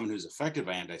anti-Semitism or someone who's affected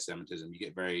by anti-Semitism, you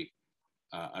get very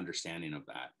understanding of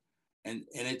that. And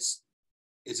it's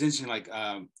interesting, like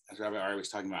as Rabbi Ari was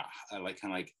talking about, like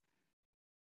kind of like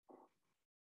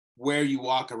where you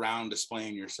walk around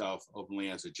displaying yourself openly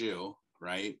as a Jew,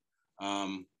 right?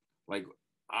 Like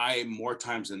I more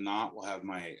times than not will have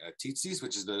my tzitzis,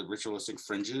 which is the ritualistic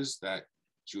fringes that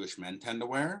Jewish men tend to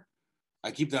wear.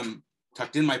 I keep them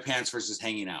tucked in my pants versus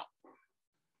hanging out,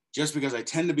 just because I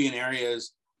tend to be in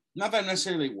areas, not that I'm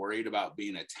necessarily worried about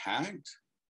being attacked,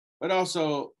 but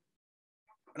also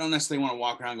I don't necessarily want to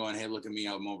walk around going, hey, look at me,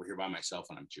 I'm over here by myself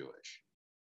and I'm Jewish,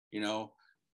 you know?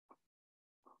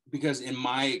 Because in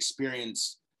my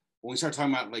experience, when we start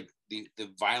talking about like the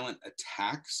violent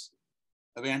attacks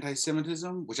of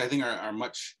anti-Semitism, which I think are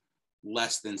much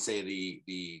less than say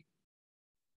the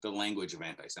language of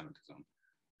anti-Semitism,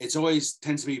 it's always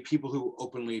tends to be people who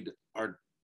openly are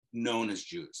known as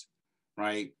Jews,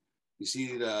 right? You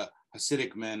see the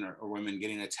Hasidic men or women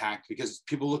getting attacked because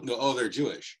people look and go, oh, they're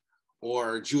Jewish,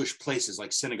 or Jewish places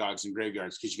like synagogues and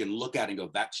graveyards, because you can look at it and go,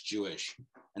 that's Jewish.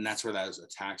 And that's where those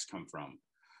attacks come from.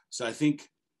 So I think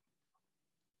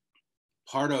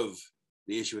part of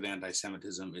the issue with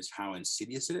anti-Semitism is how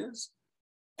insidious it is,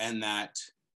 and that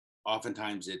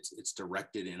oftentimes it's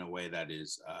directed in a way that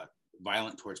is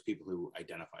violent towards people who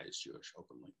identify as Jewish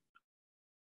openly.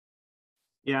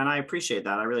 Yeah, and I appreciate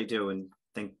that. I really do. And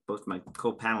thank both my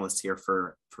co-panelists here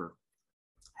for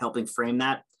helping frame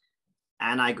that.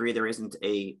 And I agree there isn't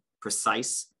a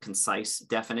precise, concise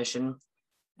definition.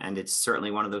 And it's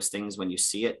certainly one of those things when you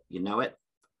see it, you know it.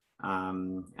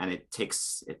 And it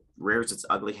rears its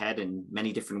ugly head in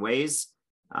many different ways.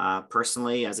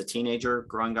 Personally, as a teenager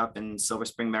growing up in Silver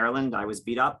Spring, Maryland, I was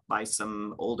beat up by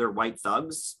some older white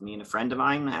thugs, me and a friend of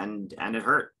mine, and it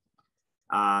hurt.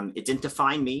 It didn't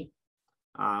define me,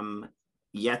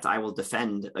 yet I will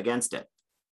defend against it.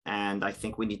 And I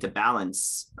think we need to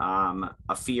balance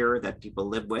a fear that people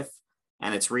live with,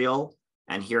 and it's real.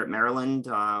 And here at Maryland,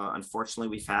 unfortunately,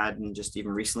 we've had, and just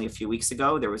even recently, a few weeks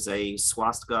ago, there was a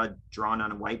swastika drawn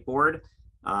on a whiteboard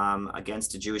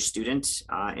against a Jewish student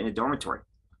in a dormitory.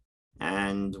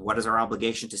 And what is our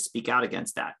obligation to speak out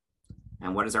against that?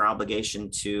 And what is our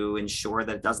obligation to ensure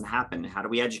that it doesn't happen? How do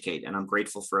we educate? And I'm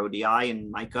grateful for ODI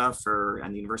and Micah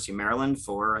and the University of Maryland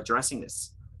for addressing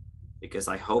this, because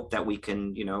I hope that we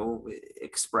can,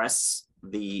 express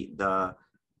the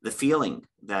feeling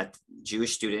that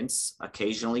Jewish students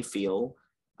occasionally feel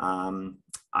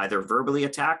either verbally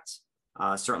attacked,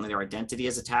 certainly their identity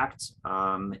is attacked.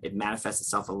 It manifests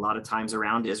itself a lot of times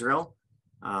around Israel,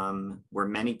 where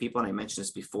many people, and I mentioned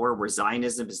this before, where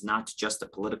Zionism is not just a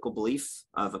political belief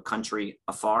of a country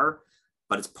afar,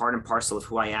 but it's part and parcel of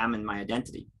who I am and my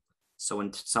identity. So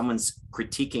when someone's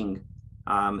critiquing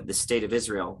the state of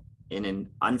Israel in an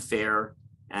unfair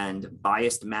and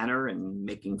biased manner and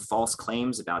making false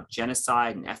claims about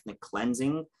genocide and ethnic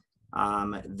cleansing,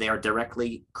 they are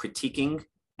directly critiquing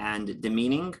and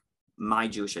demeaning my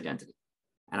Jewish identity.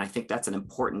 And I think that's an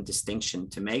important distinction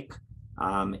to make.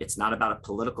 It's not about a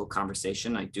political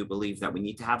conversation. I do believe that we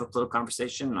need to have a political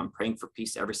conversation, and I'm praying for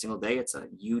peace every single day. It's a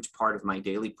huge part of my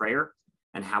daily prayer,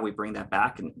 and how we bring that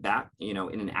back in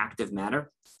an active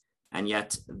manner. And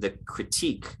yet the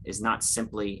critique is not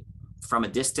simply from a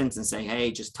distance and saying,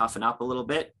 hey, just toughen up a little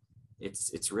bit.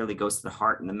 It's really goes to the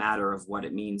heart and the matter of what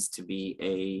it means to be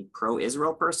a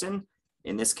pro-Israel person.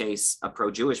 In this case, a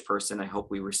pro-Jewish person. I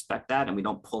hope we respect that and we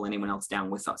don't pull anyone else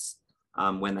down with us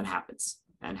when that happens.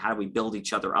 And how do we build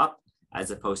each other up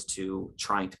as opposed to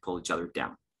trying to pull each other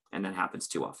down? And that happens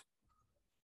too often.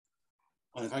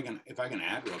 Well, if I can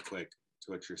add real quick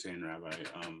to what you're saying, Rabbi,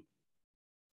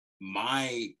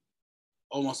 my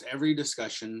almost every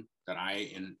discussion that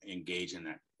I engage in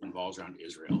that involves around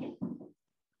Israel,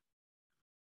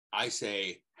 I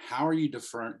say, how are you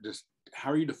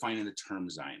how are you defining the term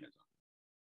Zionism?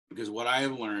 Because what I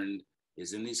have learned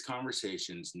is in these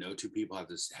conversations, no two people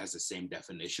has the same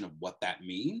definition of what that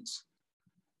means.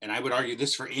 And I would argue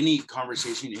this for any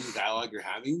conversation, any dialogue you're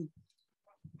having,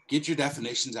 get your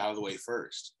definitions out of the way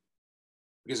first.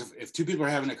 Because if two people are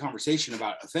having a conversation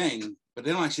about a thing, but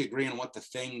they don't actually agree on what the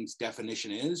thing's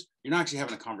definition is, you're not actually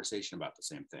having a conversation about the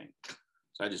same thing.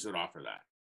 So I just would offer that.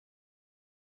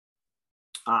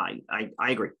 I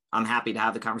agree. I'm happy to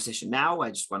have the conversation now. I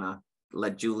just want to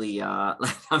let Julie,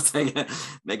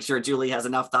 make sure Julie has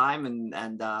enough time.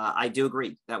 And I do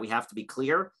agree that we have to be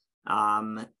clear.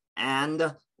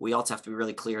 And we also have to be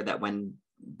really clear that when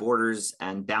borders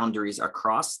and boundaries are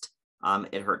crossed,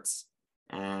 it hurts.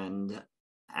 And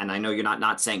I know you're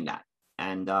not saying that.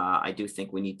 And I do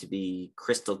think we need to be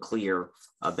crystal clear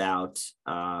about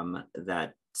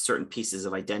that certain pieces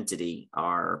of identity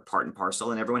are part and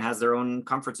parcel, and everyone has their own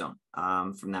comfort zone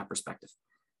from that perspective.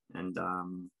 And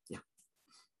yeah.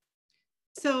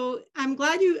 So I'm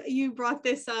glad you brought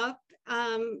this up.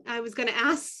 I was going to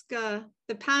ask the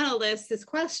panelists this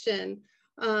question.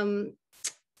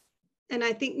 And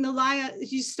I think, Nilaya,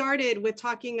 you started with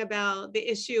talking about the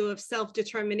issue of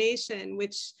self-determination,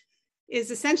 which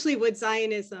is essentially what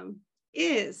Zionism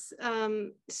is.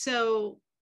 So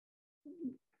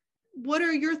what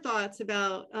are your thoughts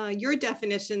about your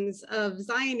definitions of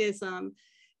Zionism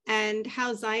and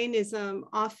how Zionism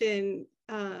often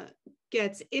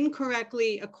gets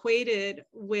incorrectly equated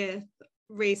with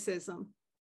racism?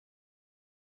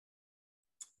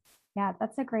 Yeah,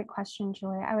 that's a great question,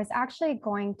 Julie. I was actually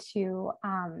going to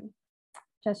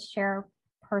just share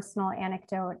a personal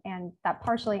anecdote, and that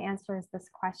partially answers this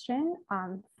question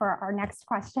for our next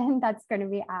question that's going to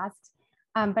be asked,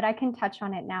 but I can touch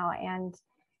on it now. And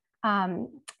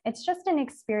it's just an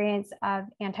experience of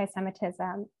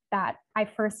anti-Semitism that I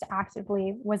first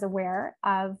actively was aware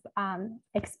of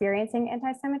experiencing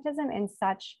anti-Semitism in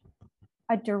such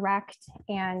a direct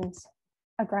and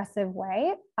aggressive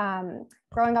way.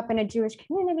 Growing up in a Jewish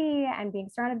community and being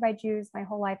surrounded by Jews my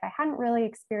whole life, I hadn't really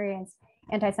experienced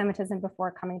anti-Semitism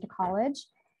before coming to college.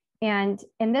 And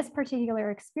in this particular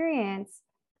experience,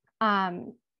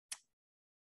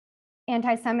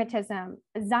 anti-Semitism,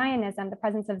 Zionism, the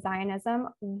presence of Zionism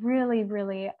really,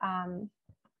 really,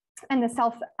 and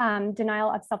the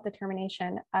denial of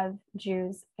self-determination of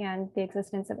Jews and the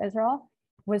existence of Israel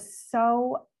was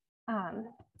so,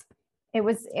 it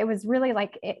was really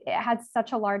like, it had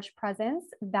such a large presence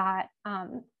that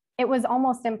it was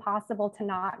almost impossible to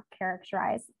not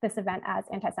characterize this event as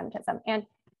anti-Semitism. And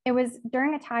it was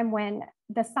during a time when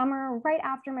the summer, right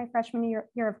after my freshman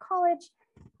year of college,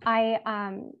 I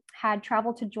had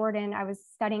traveled to Jordan. I was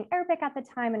studying Arabic at the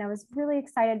time, and I was really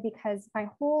excited because my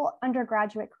whole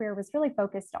undergraduate career was really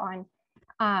focused on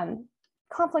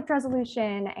conflict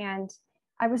resolution. And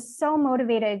I was so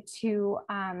motivated to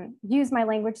use my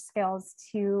language skills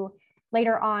to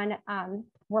later on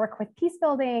work with peace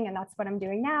building, and that's what I'm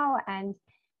doing now, and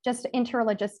just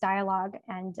interreligious dialogue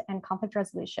and conflict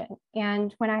resolution.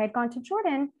 And when I had gone to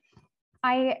Jordan,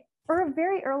 I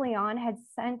very early on had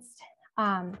sensed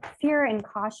fear and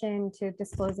caution to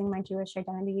disclosing my Jewish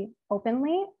identity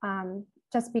openly,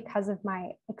 just because of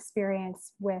my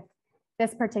experience with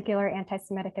this particular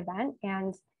anti-Semitic event.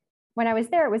 And when I was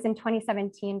there, it was in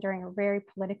 2017 during a very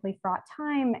politically fraught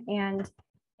time. And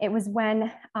it was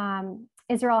when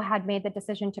Israel had made the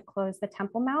decision to close the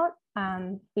Temple Mount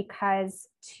because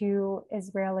 2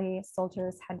 Israeli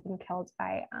soldiers had been killed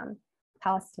by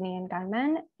Palestinian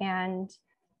gunmen. And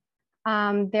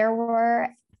there were,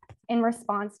 in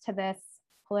response to this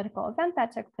political event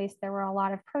that took place, there were a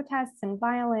lot of protests and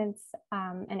violence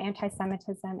and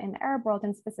anti-Semitism in the Arab world,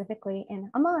 and specifically in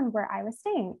Amman, where I was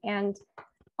staying. And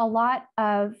a lot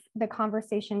of the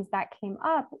conversations that came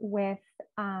up with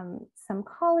some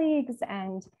colleagues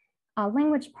and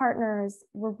language partners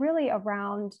were really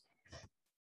around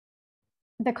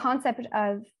the concept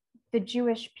of the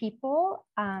Jewish people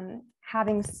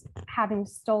having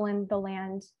stolen the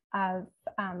land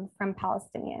from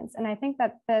Palestinians. And I think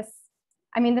that this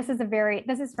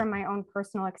is from my own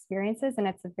personal experiences, and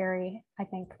it's a very, I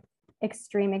think,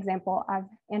 extreme example of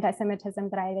anti-Semitism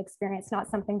that I had experienced, not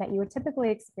something that you would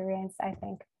typically experience, I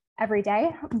think, every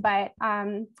day, but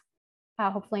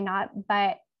hopefully not.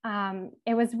 But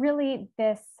it was really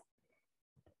this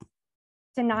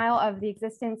denial of the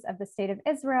existence of the state of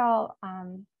Israel,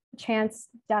 chants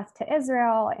death to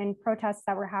Israel, and protests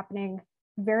that were happening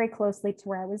very closely to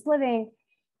where I was living,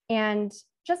 and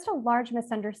just a large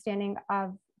misunderstanding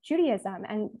of Judaism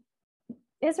and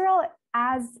Israel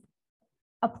as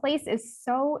a place is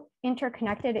so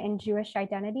interconnected in Jewish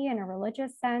identity in a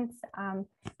religious sense.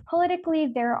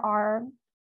 Politically,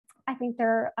 I think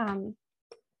there are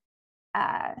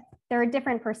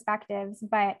different perspectives,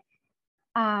 but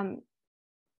the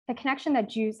connection that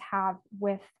Jews have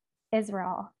with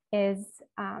Israel is,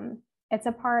 it's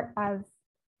a part of,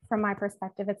 from my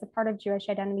perspective, it's a part of Jewish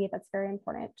identity that's very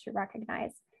important to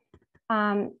recognize.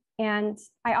 And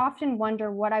I often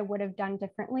wonder what I would have done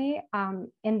differently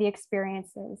in the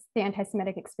experiences, the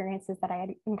anti-Semitic experiences that I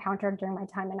had encountered during my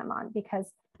time in Amman, because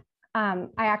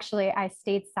I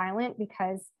stayed silent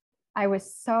because I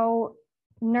was so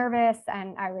nervous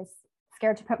and I was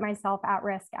scared to put myself at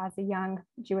risk as a young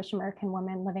Jewish American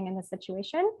woman living in this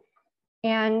situation.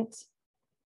 And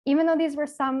even though these were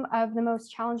some of the most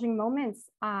challenging moments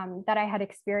that I had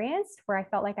experienced, where I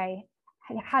felt like I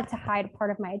had to hide part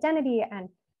of my identity and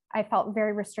I felt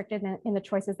very restricted in the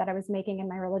choices that I was making in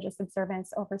my religious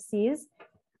observance overseas,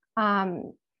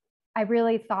 I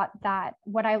really thought that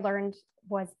what I learned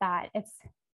was that it's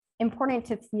important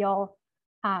to feel,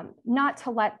 not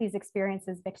to let these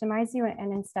experiences victimize you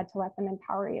and instead to let them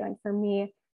empower you. And for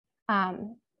me,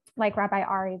 like Rabbi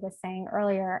Ari was saying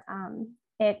earlier,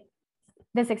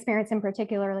 this experience in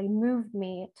particularly moved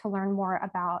me to learn more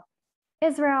about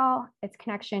Israel, its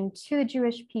connection to the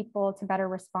Jewish people, to better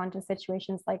respond to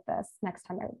situations like this next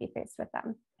time I would be faced with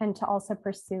them, and to also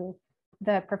pursue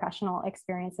the professional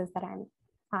experiences that I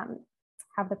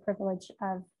have the privilege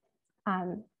of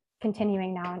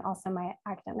continuing now, and also my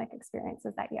academic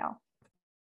experiences at Yale.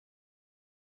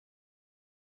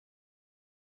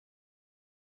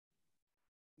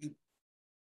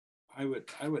 I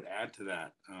would add to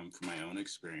that from my own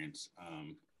experience.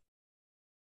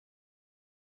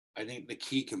 I think the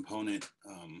key component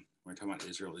when we're talking about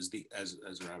Israel is as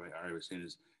Rabbi Ari was saying,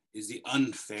 is the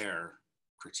unfair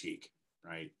critique,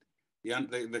 right?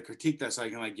 The critique that's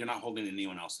like you're not holding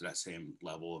anyone else to that same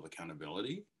level of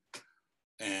accountability.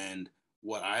 And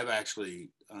what I've actually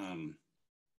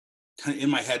in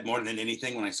my head more than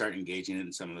anything when I start engaging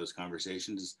in some of those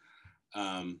conversations is,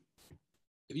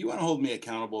 if you want to hold me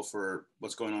accountable for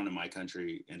what's going on in my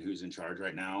country and who's in charge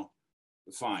right now,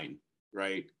 fine,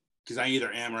 right? Because I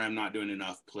either am or am not doing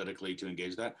enough politically to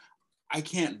engage that. I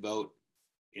can't vote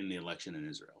in the election in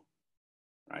Israel,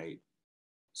 right?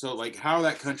 So like how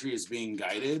that country is being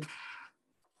guided,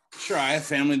 sure, I have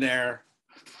family there.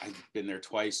 I've been there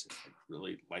twice. I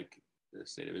really like the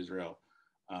state of Israel.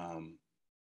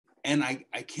 And I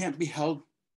can't be held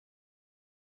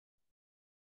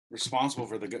responsible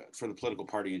for the political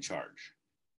party in charge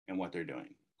and what they're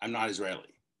doing. I'm not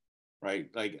Israeli,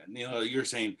 right? Like, you know, you're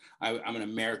saying I'm an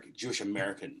American, Jewish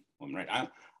American woman, right?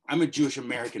 I'm a Jewish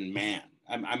American man.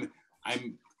 I'm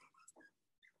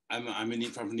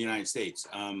from the United States.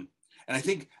 And I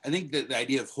think that the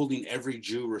idea of holding every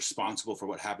Jew responsible for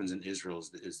what happens in Israel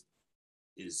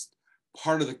is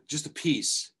part of just a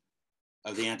piece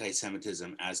of the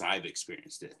anti-Semitism as I've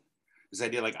experienced it. This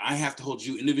idea like I have to hold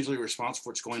you individually responsible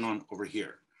for what's going on over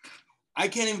here. I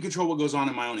can't even control what goes on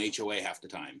in my own HOA half the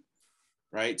time,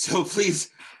 right? So please,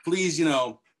 you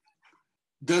know,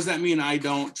 does that mean I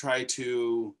don't try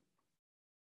to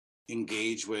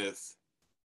engage with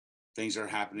things that are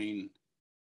happening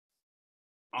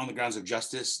on the grounds of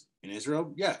justice in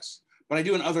Israel? Yes, but I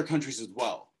do in other countries as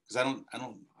well, because I don't,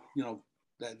 you know,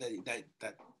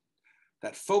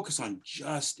 that focus on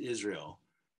just Israel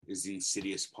is the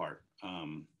insidious part. I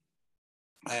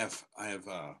have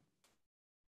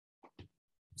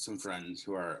some friends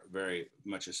who are very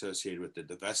much associated with the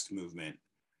divest movement,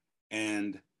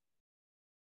 and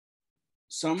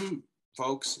some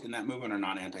folks in that movement are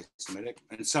not anti-Semitic,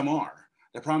 and some are.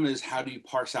 The problem is, how do you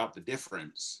parse out the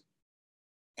difference?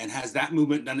 And has that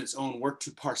movement done its own work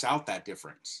to parse out that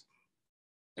difference?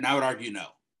 And I would argue no.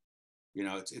 You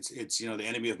know, it's you know, the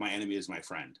enemy of my enemy is my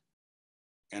friend.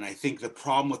 And I think the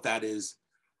problem with that is,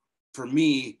 for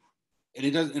me, and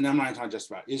it doesn't, and I'm not talking just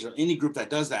about Israel, any group that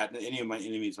does that, any of my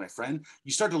enemies, my friend,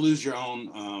 you start to lose your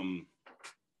own,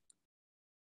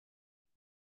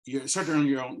 you start to earn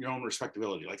your own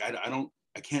respectability. Like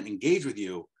I can't engage with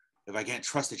you if I can't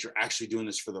trust that you're actually doing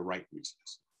this for the right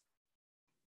reasons.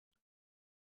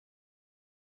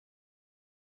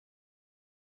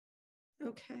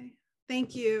 Okay,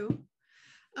 thank you.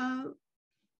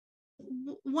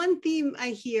 One theme I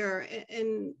hear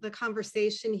in the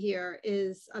conversation here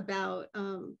is about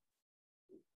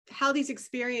how these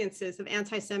experiences of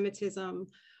anti-Semitism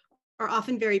are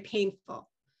often very painful,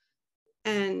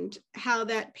 and how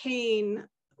that pain,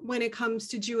 when it comes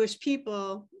to Jewish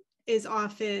people, is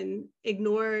often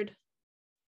ignored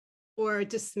or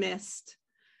dismissed.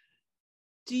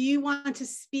 Do you want to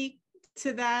speak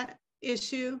to that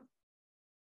issue?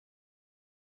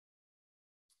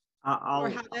 I'll, or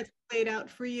how that's played out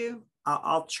for you?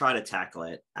 I'll try to tackle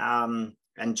it. And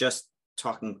just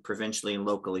talking provincially and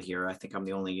locally here, I think I'm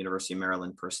the only University of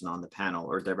Maryland person on the panel,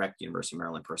 or direct University of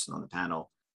Maryland person on the panel.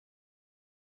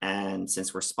 And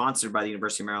since we're sponsored by the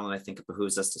University of Maryland, I think it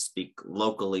behooves us to speak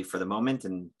locally for the moment,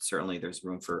 and certainly there's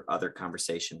room for other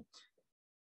conversation.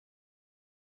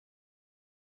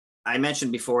 I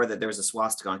mentioned before that there's a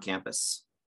swastika on campus.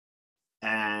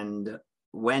 And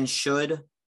when should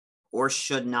or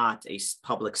should not a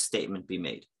public statement be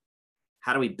made?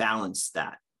 How do we balance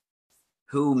that?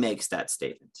 Who makes that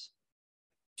statement?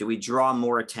 Do we draw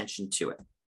more attention to it?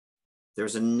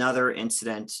 There's another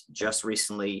incident just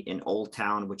recently in Old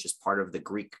Town, which is part of the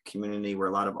Greek community where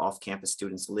a lot of off-campus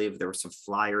students live. There were some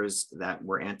flyers that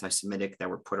were anti-Semitic that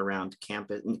were put around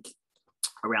campus,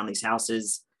 around these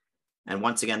houses. And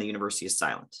once again, the university is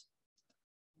silent.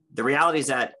 The reality is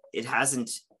that it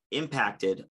hasn't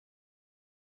impacted.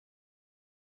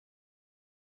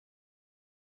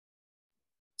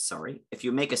 Sorry, if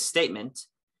you make a statement,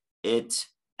 it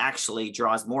actually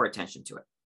draws more attention to it.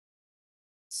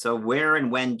 So where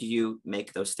and when do you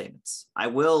make those statements? I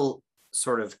will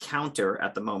sort of counter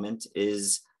at the moment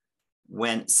is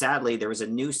when sadly there was a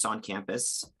noose on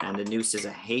campus, and the noose is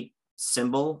a hate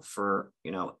symbol for,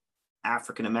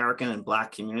 African-American and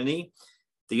Black community.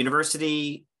 The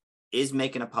university is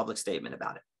making a public statement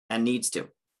about it and needs to.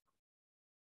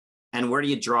 And where do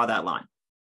you draw that line?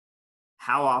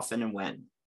 How often and when?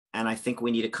 And I think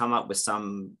we need to come up with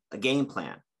a game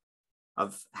plan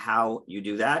of how you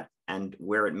do that and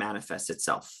where it manifests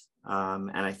itself. And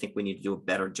I think we need to do a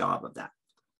better job of that.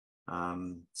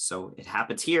 So it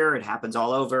happens here, it happens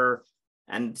all over.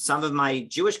 And some of my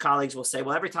Jewish colleagues will say,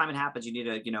 well, every time it happens, you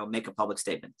need to, make a public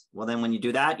statement. Well, then when you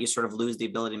do that, you sort of lose the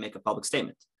ability to make a public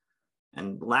statement.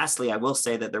 And lastly, I will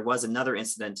say that there was another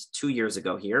incident 2 years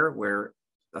ago here where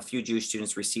a few Jewish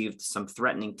students received some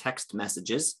threatening text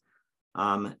messages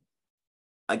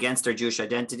against their Jewish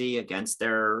identity, against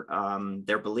their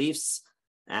beliefs.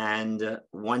 And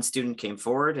one student came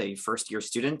forward, a first-year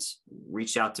student,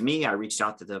 reached out to me. I reached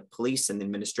out to the police and the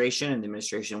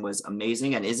administration was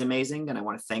amazing and is amazing. And I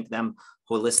want to thank them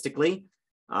holistically.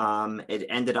 It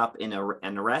ended up in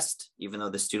an arrest, even though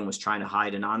the student was trying to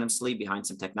hide anonymously behind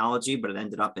some technology, but it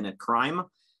ended up in a crime.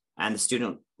 And the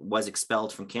student was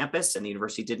expelled from campus, and the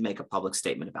university did make a public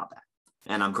statement about that.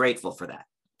 And I'm grateful for that.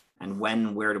 And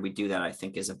where do we do that, I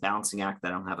think, is a balancing act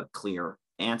that I don't have a clear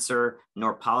answer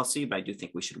nor policy, but I do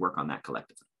think we should work on that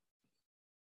collectively.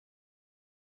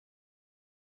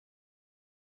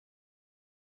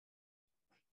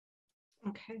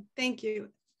 Okay, thank you.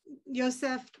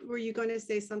 Yosef, were you going to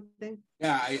say something?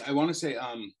 Yeah, I want to say,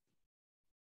 I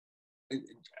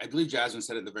believe Jasmine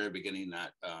said at the very beginning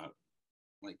that,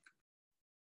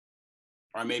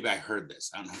 or maybe I heard this,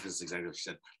 I don't know if this is exactly what she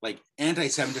said,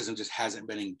 anti-Semitism just hasn't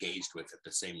been engaged with at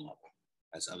the same level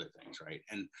as other things, right?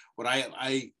 And what I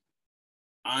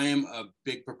am a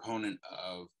big proponent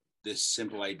of this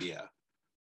simple idea.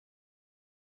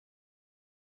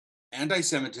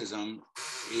 Anti-Semitism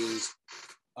is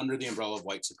under the umbrella of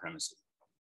white supremacy.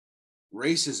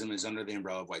 Racism is under the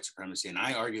umbrella of white supremacy, and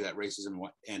I argue that racism and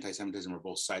anti-Semitism are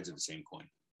both sides of the same coin.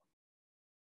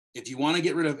 If you want to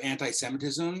get rid of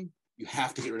anti-Semitism, you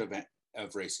have to get rid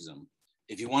of racism.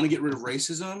 If you want to get rid of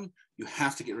racism, you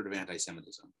have to get rid of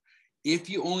anti-Semitism.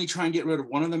 If you only try and get rid of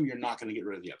one of them, you're not going to get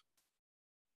rid of the other.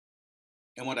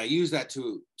 And what I use that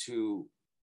to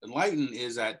enlighten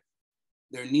is that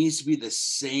there needs to be the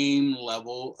same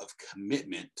level of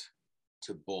commitment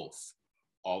to both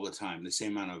all the time, the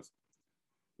same amount of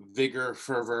vigor,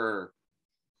 fervor,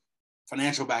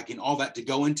 financial backing, all that to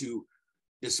go into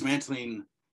dismantling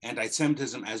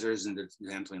anti-Semitism as there is in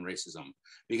dismantling racism,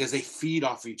 because they feed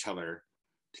off each other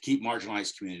to keep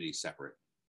marginalized communities separate.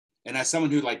 And as someone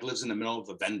who lives in the middle of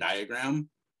the Venn diagram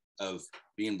of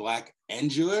being Black and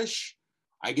Jewish,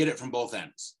 I get it from both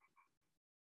ends.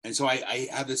 And so I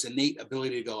have this innate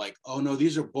ability to go oh no,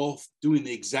 these are both doing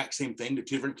the exact same thing to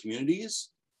two different communities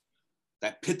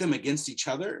that pit them against each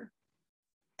other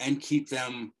and keep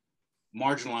them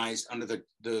marginalized under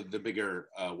the bigger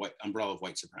white umbrella of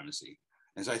white supremacy.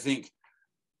 And so I think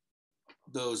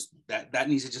that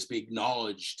needs to just be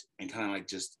acknowledged and kind of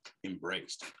just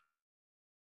embraced.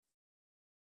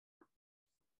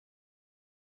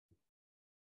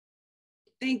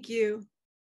 Thank you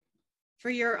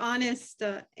for your honest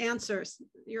answers,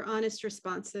 your honest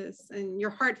responses, and your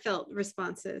heartfelt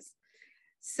responses.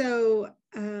 So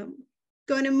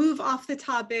going to move off the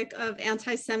topic of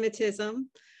anti-Semitism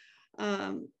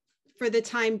for the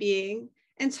time being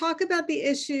and talk about the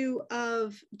issue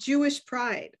of Jewish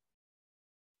pride.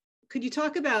 could you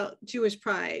talk about Jewish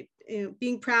pride,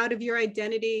 being proud of your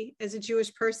identity as a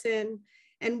Jewish person,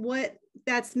 and what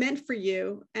that's meant for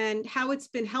you and how it's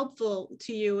been helpful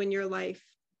to you in your life?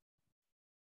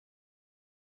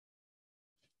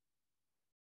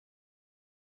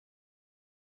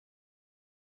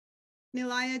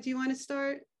 Nilaya, do you want to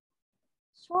start?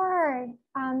 Sure.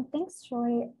 Thanks,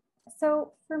 Julie.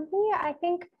 So for me, I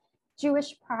think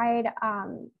Jewish pride,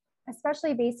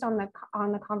 especially based on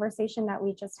the conversation that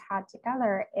we just had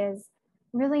together, is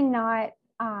really not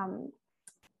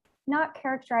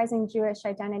characterizing Jewish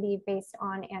identity based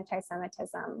on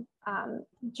antisemitism.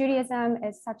 Judaism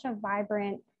is such a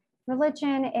vibrant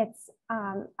religion. It's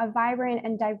a vibrant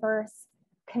and diverse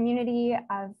community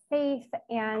of faith,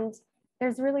 and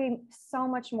there's really so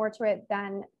much more to it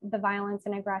than the violence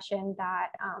and aggression that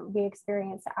we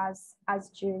experience as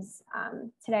Jews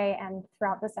today and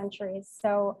throughout the centuries.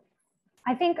 So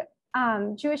I think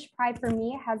Jewish pride for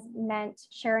me has meant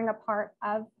sharing a part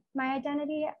of my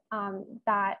identity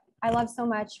that I love so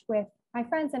much with my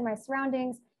friends and my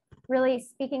surroundings, really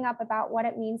speaking up about what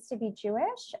it means to be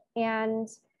Jewish, and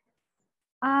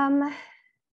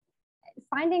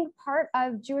finding part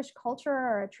of Jewish culture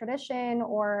or a tradition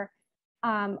or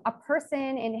a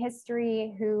person in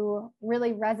history who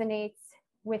really resonates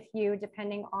with you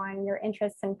depending on your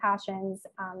interests and passions.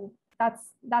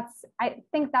 I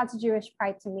think that's Jewish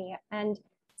pride to me, and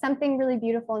something really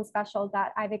beautiful and special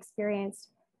that I've experienced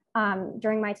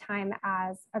during my time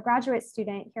as a graduate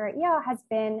student here at Yale has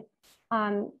been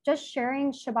just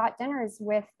sharing Shabbat dinners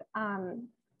with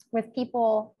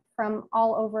people from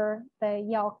all over the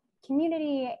Yale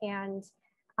community and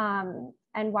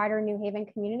wider New Haven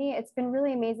community. It's been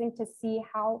really amazing to see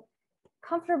how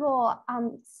comfortable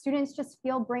students just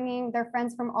feel bringing their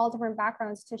friends from all different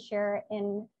backgrounds to share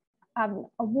in a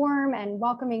warm and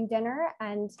welcoming dinner,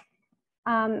 and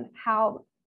how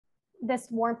this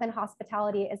warmth and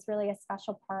hospitality is really a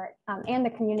special part, and the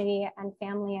community and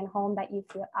family and home that you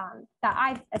feel, that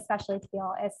I especially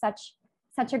feel is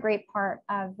such a great part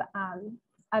of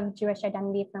Jewish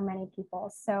identity for many people.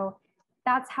 So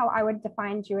that's how I would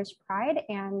define Jewish pride.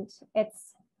 And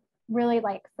it's really,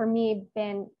 like, for me,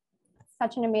 been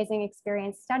such an amazing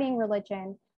experience studying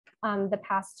religion the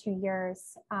past 2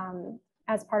 years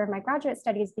as part of my graduate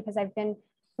studies, because I've been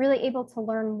really able to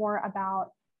learn more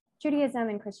about Judaism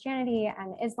and Christianity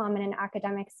and Islam in an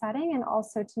academic setting, and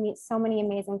also to meet so many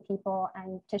amazing people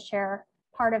and to share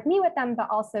part of me with them, but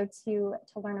also to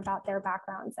learn about their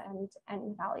backgrounds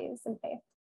and values and faith.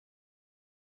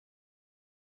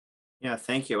 Yeah,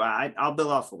 thank you. I'll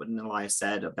build off of what Nilaya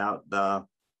said about the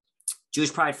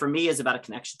Jewish pride. For me, is about a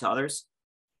connection to others.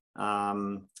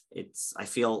 I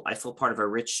feel part of a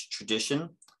rich tradition,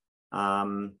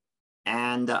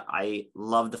 and I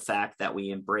love the fact that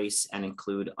we embrace and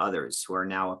include others who are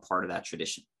now a part of that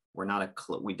tradition.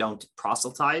 We don't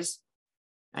proselytize,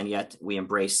 and yet we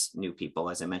embrace new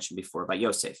people, as I mentioned before about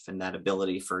Yosef, and that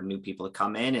ability for new people to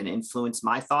come in and influence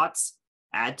my thoughts,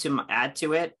 add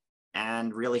to it,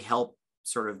 and really help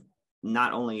sort of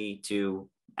not only to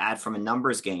add from a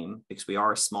numbers game, because we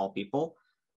are a small people,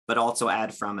 but also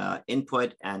add from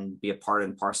input and be a part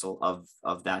and parcel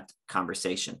of that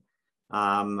conversation.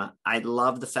 I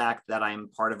love the fact that I'm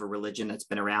part of a religion that's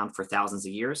been around for thousands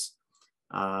of years.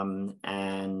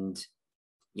 And,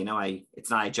 you know, it's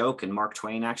not a joke, and Mark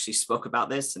Twain actually spoke about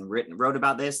this and wrote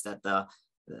about this, that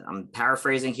I'm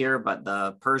paraphrasing here, but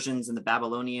the Persians and the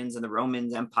Babylonians and the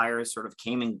Roman empires sort of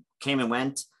came and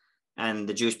went, and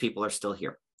the Jewish people are still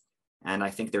here. And I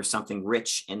think there's something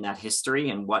rich in that history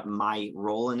and what my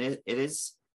role in it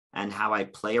is and how I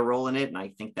play a role in it. And I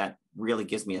think that really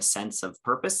gives me a sense of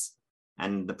purpose.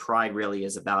 And the pride really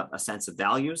is about a sense of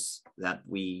values, that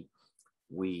we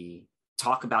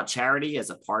talk about charity as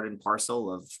a part and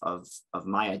parcel of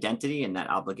my identity and that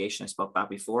obligation I spoke about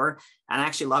before. And I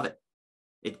actually love it.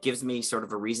 It gives me sort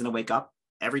of a reason to wake up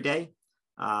every day.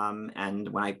 And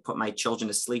when I put my children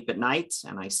to sleep at night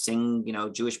and I sing,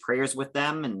 Jewish prayers with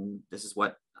them, and this is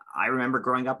what I remember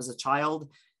growing up as a child.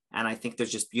 And I think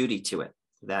there's just beauty to it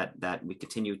that we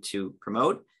continue to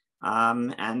promote.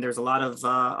 And there's a lot of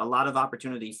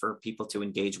opportunity for people to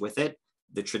engage with it,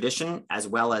 the tradition, as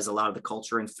well as a lot of the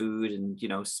culture and food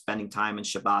and, spending time in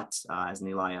Shabbat, as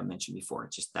Nilaya mentioned before.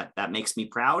 It's just that makes me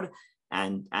proud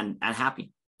and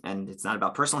happy. And it's not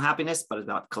about personal happiness, but it's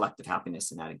about collective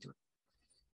happiness and adding to it.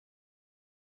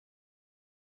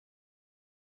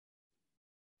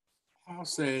 I'll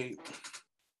say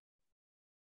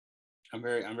I'm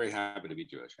very happy to be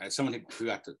Jewish. As someone who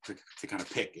got to kind of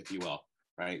pick, if you will,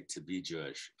 right, to be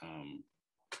Jewish.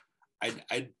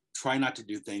 I try not to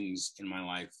do things in my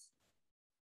life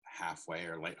halfway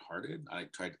or lighthearted. I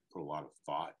try to put a lot of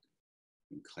thought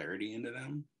and clarity into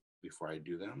them before I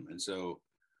do them. And so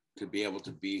to be able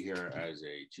to be here as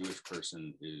a Jewish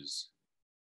person is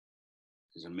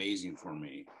amazing for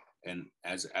me. And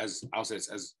as I'll say,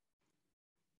 as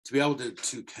to be able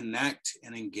to connect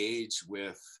and engage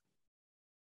with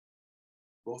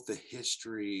both the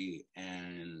history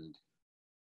and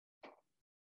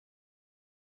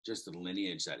just the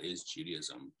lineage that is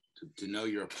Judaism, to know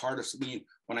you're a part of, I mean,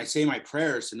 when I say my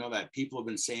prayers, to know that people have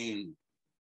been saying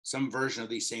some version of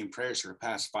these same prayers for the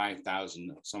past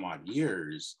 5,000 some odd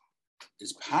years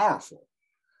is powerful.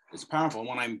 It's powerful.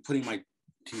 When I'm putting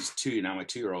he's 2 now, my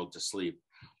 2-year-old to sleep,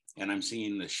 and I'm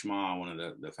singing the Shema, one of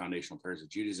the foundational prayers of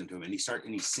Judaism, to him, and he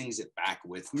sings it back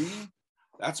with me.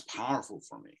 That's powerful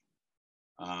for me.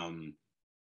 And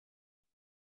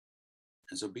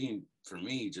so being, for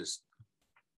me,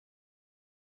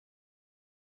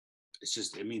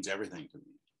 it means everything to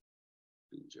me,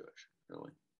 being Jewish,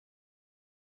 really.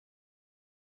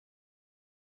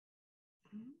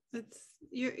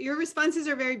 Your responses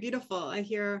are very beautiful. I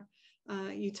hear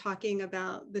you talking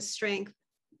about the strength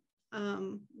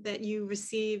that you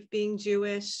receive being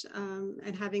Jewish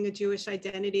and having a Jewish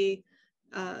identity,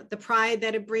 the pride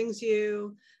that it brings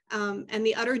you, and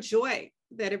the utter joy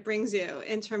that it brings you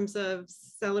in terms of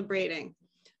celebrating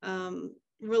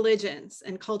religions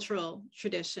and cultural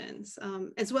traditions,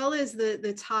 as well as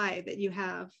the tie that you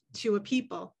have to a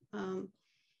people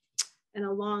and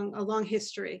a long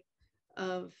history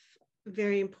of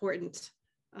very important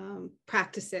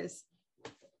practices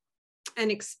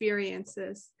and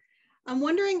experiences. I'm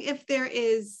wondering if there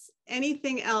is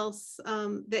anything else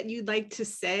that you'd like to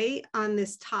say on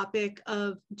this topic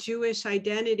of Jewish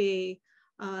identity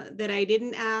that I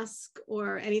didn't ask,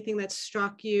 or anything that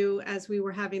struck you as we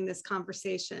were having this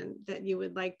conversation that you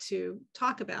would like to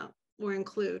talk about or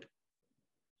include.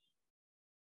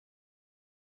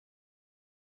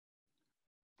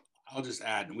 I'll just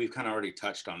add, and we've kind of already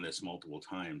touched on this multiple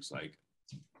times, like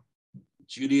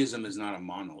Judaism is not a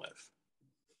monolith.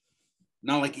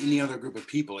 Not like any other group of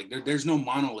people. Like there's no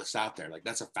monoliths out there. Like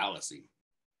that's a fallacy,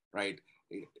 right?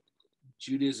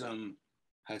 Judaism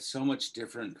has so much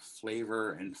different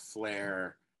flavor and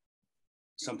flair.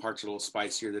 Some parts are a little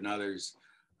spicier than others.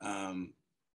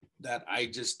 That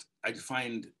I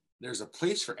find there's a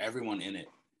place for everyone in it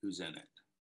who's in it,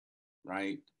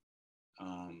 right?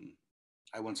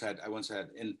 I once had,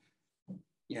 and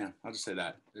yeah, I'll just say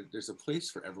that there's a place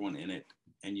for everyone in it,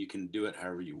 and you can do it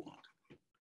however you want.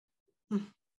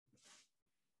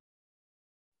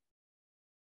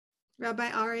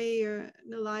 Rabbi Ari or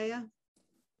Nilaya?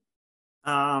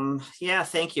 Yeah,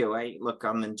 thank you.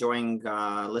 I'm enjoying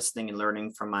listening and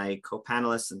learning from my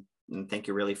co-panelists, and thank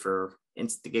you really for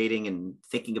instigating and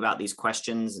thinking about these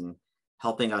questions and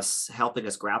helping us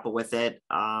grapple with it.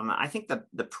 I think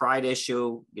the pride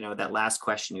issue, that last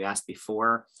question you asked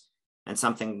before, and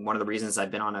one of the reasons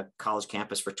I've been on a college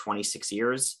campus for 26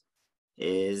 years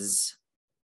is,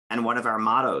 and one of our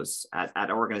mottos at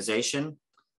our organization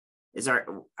is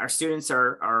our students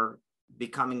are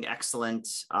becoming excellent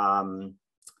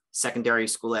secondary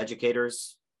school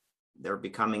educators. They're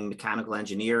becoming mechanical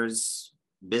engineers,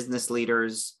 business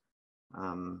leaders,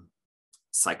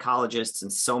 psychologists,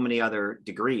 and so many other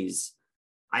degrees.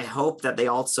 I hope that they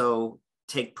also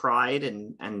take pride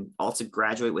and also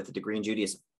graduate with a degree in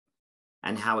Judaism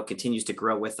and how it continues to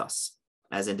grow with us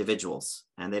as individuals.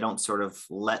 And they don't sort of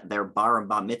let their bar and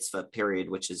bat mitzvah period,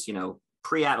 which is,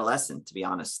 pre-adolescent, to be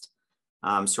honest,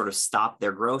 sort of stop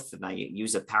their growth. And I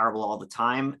use a parable all the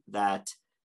time that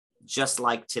just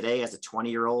like today as a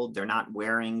 20-year-old, they're not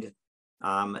wearing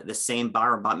the same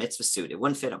bar and bat mitzvah suit. It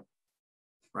wouldn't fit them,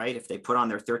 right? If they put on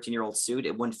their 13-year-old suit,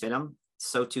 it wouldn't fit them.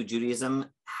 So too, Judaism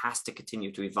has to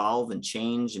continue to evolve and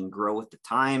change and grow with the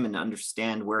time and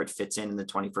understand where it fits in the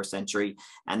 21st century.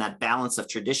 And that balance of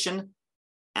tradition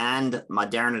and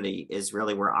modernity is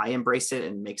really where I embrace it,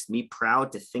 and makes me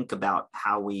proud to think about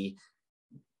how we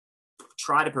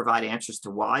try to provide answers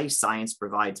to why science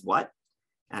provides what.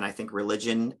 And I think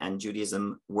religion and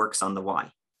Judaism works on the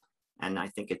why. And I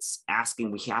think it's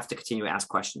we have to continue to ask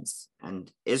questions.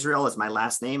 And Israel is my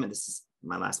last name, and this is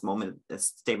my last moment, a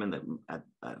statement that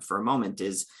for a moment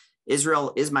is,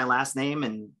 Israel is my last name,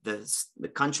 and the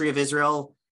country of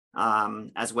Israel,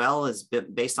 as well as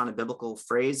based on a biblical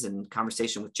phrase and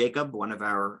conversation with Jacob, one of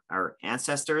our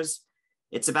ancestors.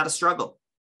 It's about a struggle.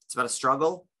 It's about a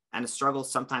struggle, and a struggle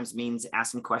sometimes means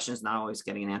asking questions, not always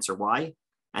getting an answer why,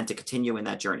 and to continue in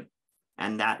that journey.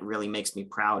 And that really makes me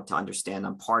proud to understand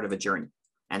I'm part of a journey,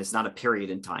 and it's not a period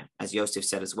in time. As Yosef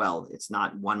said as well, it's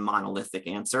not one monolithic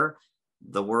answer.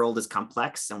 The world is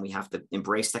complex, and we have to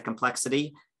embrace that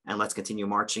complexity. and let's continue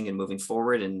marching and moving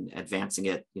forward and advancing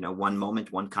it, you know, one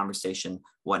moment, one conversation,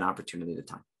 one opportunity at a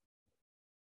time.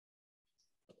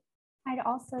 I'd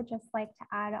also just like to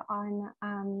add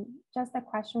on just the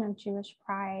question of Jewish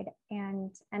pride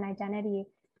and identity.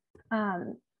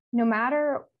 No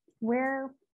matter where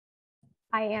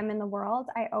I am in the world,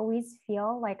 I always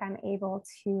feel like I'm able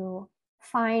to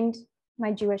find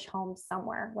my Jewish home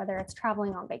somewhere, whether it's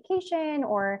traveling on vacation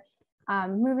or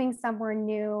moving somewhere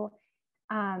new.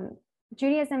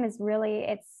 Judaism is really,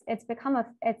 it's become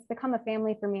a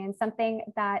family for me, and something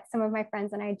that some of my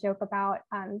friends and I joke about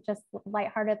just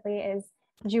lightheartedly is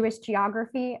Jewish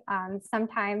geography.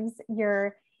 Sometimes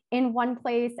you're in one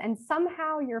place and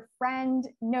somehow your friend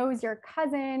knows your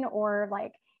cousin, or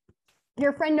like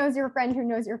your friend knows your friend who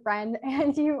knows your friend,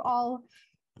 and you all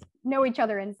know each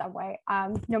other in some way,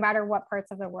 no matter what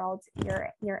parts of the world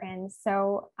you're in.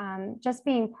 So just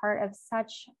being part of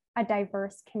such a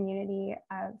diverse community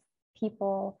of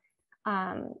people,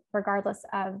 regardless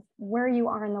of where you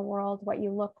are in the world, what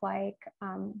you look like,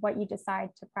 what you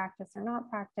decide to practice or not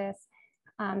practice,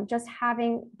 just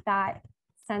having that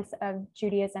sense of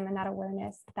Judaism and that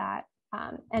awareness that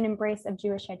an embrace of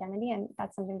Jewish identity, and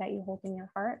that's something that you hold in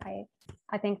your heart.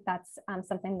 I think that's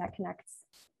something that connects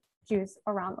Jews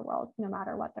around the world, no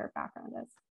matter what their background is.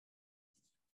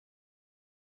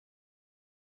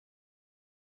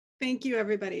 Thank you,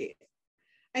 everybody.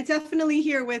 I definitely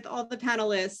hear with all the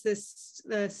panelists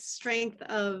the strength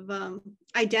of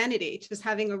identity, just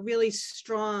having a really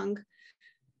strong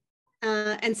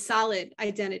and solid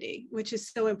identity, which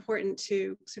is so important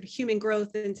to sort of human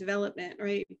growth and development,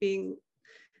 right? Being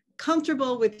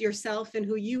comfortable with yourself and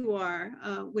who you are,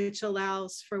 which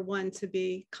allows for one to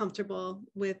be comfortable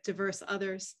with diverse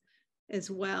others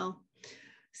as well.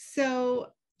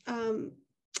 So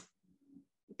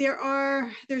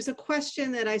there's a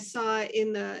question that I saw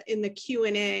in the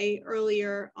Q&A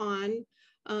earlier on,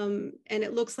 and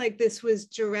it looks like this was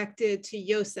directed to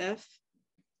Yosef.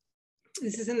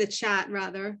 This is in the chat,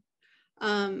 rather.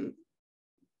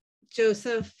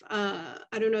 Joseph, I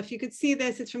don't know if you could see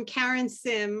this. It's from Karen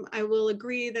Sim. I will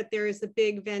agree that there is a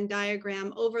big Venn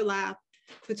diagram overlap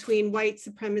between white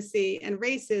supremacy and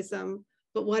racism,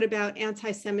 but what about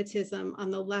anti-Semitism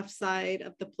on the left side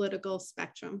of the political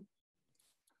spectrum?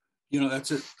 You know,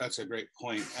 that's a great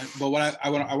point. But what I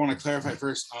want to clarify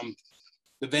first,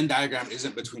 the Venn diagram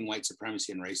isn't between white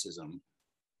supremacy and racism.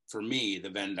 For me, the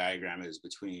Venn diagram is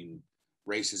between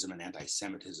racism and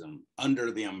anti-Semitism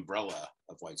under the umbrella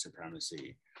of white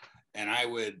supremacy. And I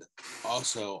would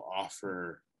also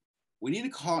offer, we need to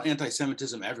call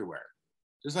anti-Semitism everywhere,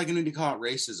 just like we need to call it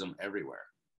racism everywhere,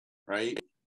 right?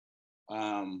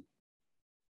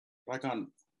 Like on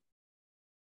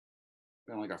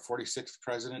like our 46th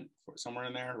president, somewhere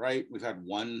in there, right? We've had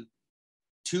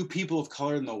two people of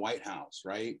color in the White House,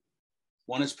 right?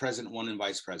 One is president, one is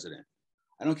vice president.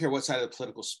 I don't care what side of the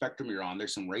political spectrum you're on,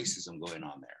 there's some racism going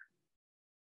on there.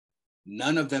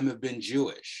 None of them have been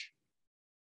Jewish,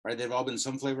 right? They've all been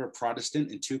some flavor of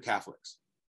Protestant and two Catholics.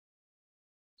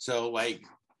 So like,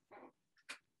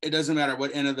 it doesn't matter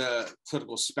what end of the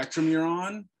political spectrum you're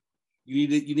on,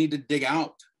 you need to dig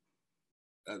out,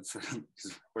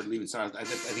 we're leaving silence, I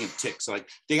think of tick. So like,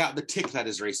 dig out the tick that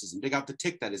is racism, dig out the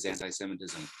tick that is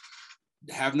anti-Semitism.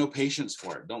 Have no patience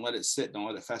for it. Don't let it sit, don't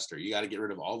let it fester. You got to get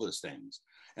rid of all those things.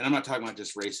 And I'm not talking about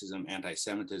just racism,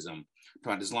 anti-Semitism, I'm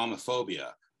talking about Islamophobia,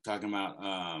 I'm talking about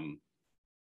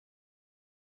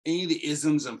any of the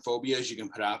isms and phobias you can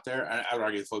put out there. I would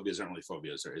argue phobias aren't really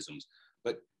phobias, they're isms,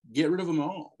 but get rid of them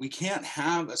all. We can't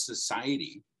have a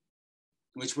society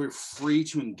in which we're free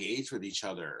to engage with each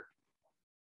other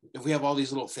if we have all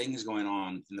these little things going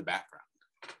on in the background.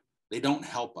 They don't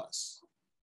help us.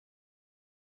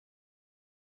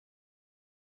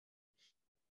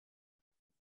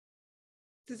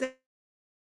 Does anyone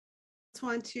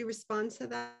want to respond to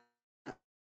that?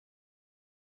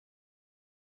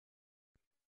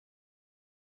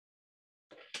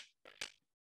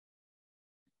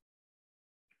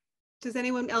 Does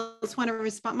anyone else want to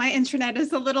respond? My internet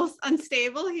is a little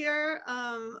unstable here.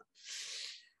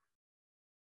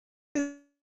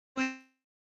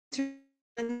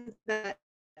 That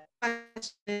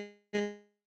question.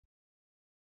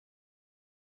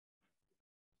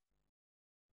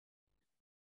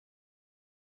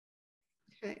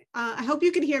 Okay. I hope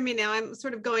you can hear me now. I'm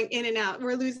sort of going in and out.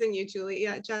 We're losing you, Julie.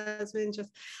 Yeah, Jasmine, just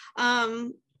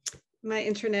my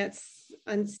internet's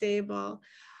unstable.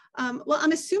 Well,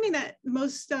 I'm assuming that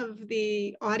most of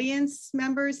the audience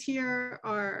members here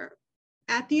are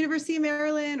at the University of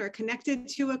Maryland or connected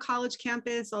to a college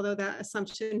campus, although that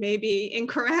assumption may be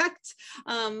incorrect.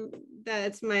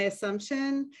 That's my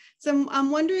assumption. So I'm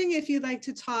wondering if you'd like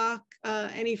to talk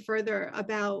any further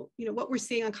about, what we're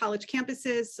seeing on college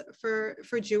campuses for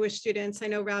Jewish students. I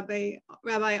know Rabbi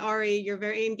Ari, you're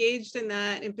very engaged in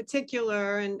that in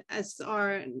particular, and as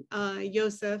are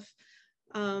Yosef.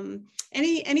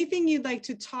 Anything you'd like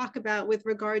to talk about with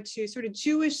regard to sort of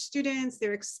Jewish students,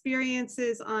 their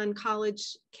experiences on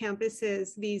college campuses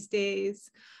these days,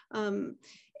 and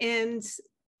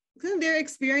their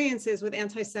experiences with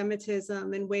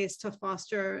anti-Semitism and ways to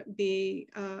foster the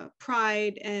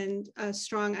pride and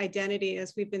strong identity,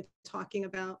 as we've been talking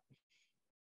about?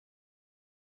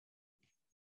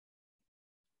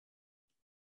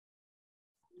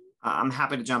 I'm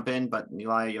happy to jump in, but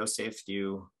Nilaya, Yosef, do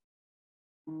you?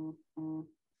 All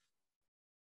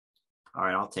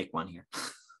right, I'll take one here.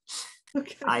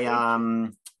 Okay.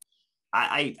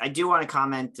 I do want to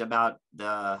comment about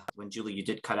when Julie, you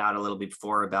did cut out a little bit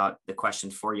before about the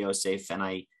question for Yosef, and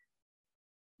I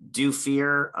do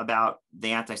fear about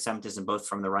the anti-Semitism both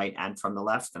from the right and from the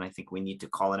left, and I think we need to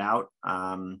call it out.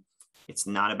 It's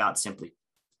not about simply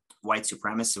white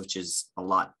supremacy, which is a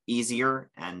lot easier,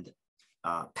 and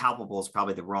palpable is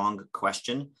probably the wrong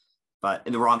question, but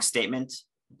the wrong statement.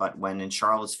 But when in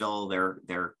Charlottesville, they're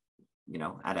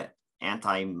at an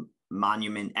anti-taking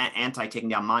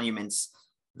down monuments,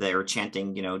 they're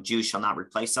chanting, Jews shall not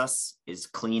replace us, is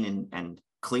clean and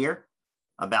clear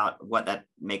about what that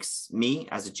makes me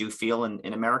as a Jew feel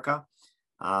in America.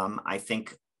 I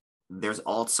think there's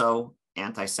also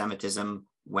anti-Semitism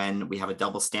when we have a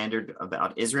double standard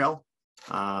about Israel.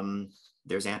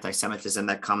 There's anti-Semitism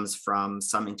that comes from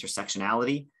some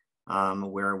intersectionality,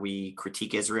 where we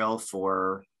critique Israel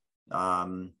for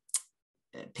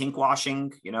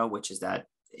pinkwashing, which is that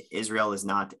Israel is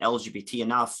not LGBT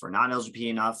enough or not LGBT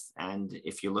enough. And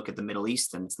if you look at the Middle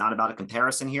East, and it's not about a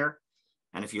comparison here,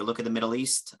 and if you look at the Middle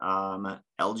East,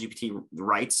 LGBT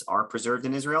rights are preserved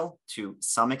in Israel to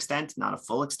some extent, not a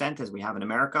full extent as we have in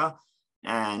America.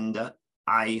 And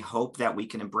I hope that we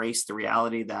can embrace the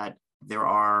reality that there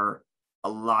are a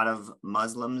lot of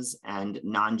Muslims and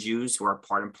non-Jews who are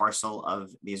part and parcel of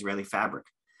the Israeli fabric.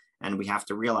 And we have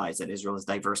to realize that Israel is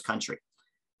a diverse country.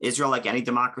 Israel, like any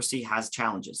democracy, has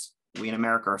challenges. We in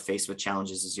America are faced with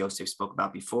challenges, as Yosef spoke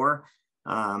about before.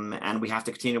 And we have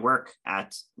to continue to work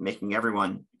at making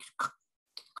everyone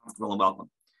comfortable and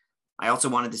welcome. I also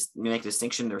wanted to make a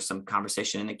distinction. There's some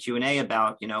conversation in the Q&A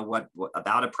about, what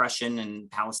about oppression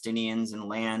and Palestinians and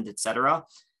land, et cetera,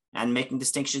 and making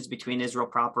distinctions between Israel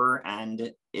proper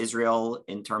and Israel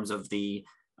in terms of the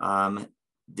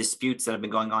disputes that have been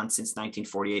going on since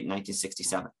 1948 and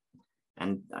 1967.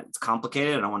 And it's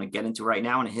complicated. I don't want to get into right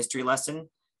now in a history lesson.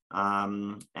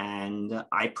 And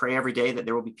I pray every day that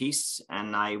there will be peace.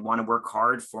 And I want to work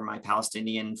hard for my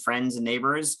Palestinian friends and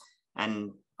neighbors.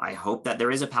 And I hope that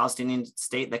there is a Palestinian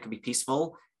state that could be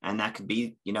peaceful and that could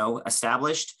be,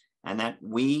 established, and that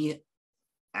we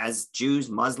as Jews,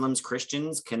 Muslims,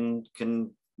 Christians can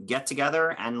get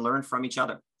together and learn from each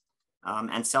other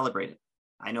and celebrate it.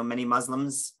 I know many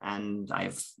Muslims, and I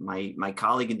have my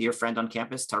colleague and dear friend on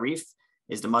campus, Tarif,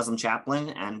 is the Muslim chaplain,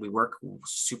 and we work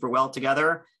super well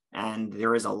together. And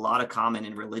there is a lot of common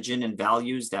in religion and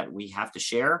values that we have to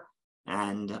share.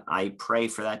 And I pray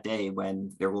for that day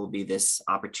when there will be this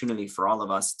opportunity for all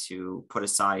of us to put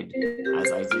aside,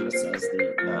 as Isaiah says,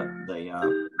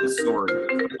 the sword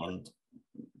and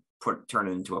turn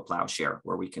it into a plowshare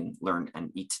where we can learn and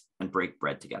eat and break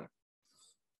bread together.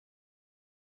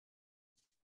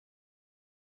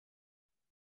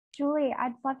 Julie,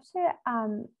 I'd love to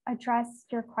address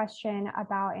your question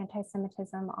about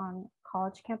anti-Semitism on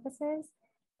college campuses.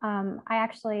 I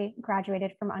actually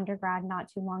graduated from undergrad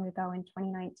not too long ago in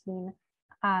 2019,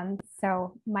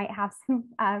 so might have some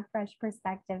fresh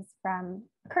perspectives from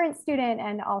current student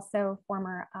and also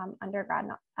former undergrad.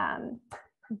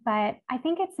 But I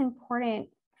think it's important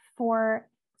for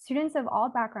students of all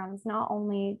backgrounds, not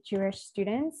only Jewish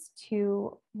students,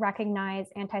 to recognize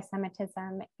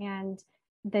anti-Semitism and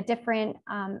the different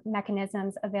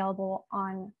mechanisms available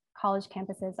on college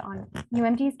campuses, on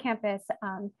UMD's campus,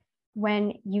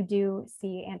 when you do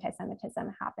see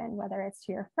anti-Semitism happen, whether it's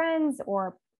to your friends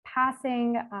or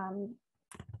passing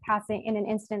in an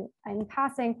instant in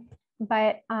passing,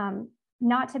 but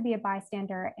not to be a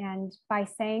bystander. And by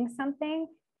saying something,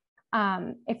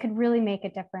 it could really make a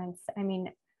difference. I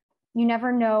mean, you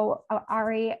never know.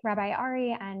 Rabbi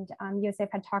Ari and Yosef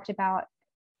had talked about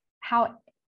how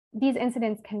these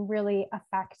incidents can really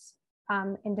affect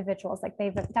individuals. Like,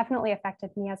 they've definitely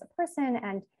affected me as a person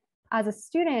and as a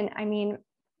student. I mean,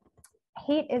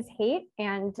 hate is hate,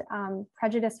 and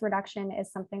prejudice reduction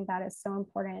is something that is so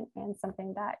important, and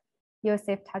something that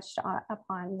Yosef touched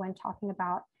upon when talking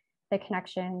about the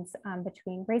connections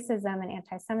between racism and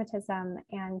anti-Semitism,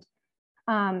 and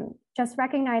just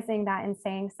recognizing that and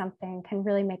saying something can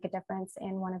really make a difference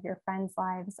in one of your friends'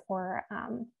 lives or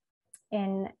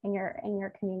in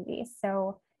your community.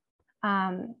 So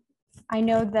I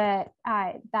know that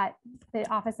that the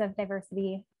Office of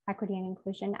Diversity, Equity, and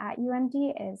Inclusion at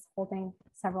UMD is holding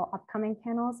several upcoming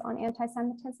panels on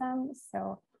anti-Semitism.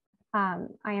 So I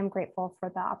am grateful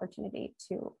for the opportunity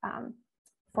to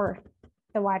for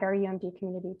the wider UMD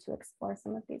community to explore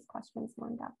some of these questions more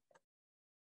in depth.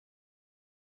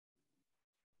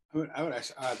 I would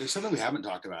actually, there's something we haven't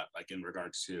talked about, like in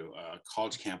regards to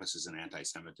college campuses and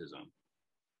anti-Semitism,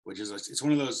 which is, it's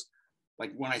one of those,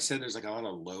 like when I said there's like a lot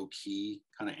of low key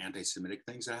kind of anti-Semitic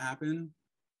things that happen,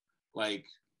 like,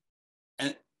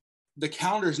 and the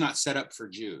calendar is not set up for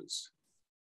Jews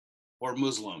or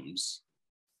Muslims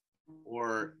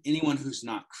or anyone who's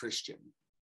not Christian.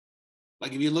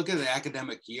 Like if you look at the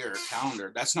academic year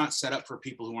calendar, that's not set up for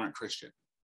people who aren't Christian.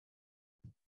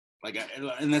 Like,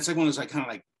 and that's like one of those like kind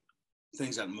of like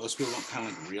things that most people don't kind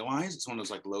of like realize. It's one of those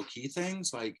like low key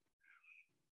things. Like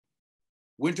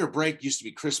winter break used to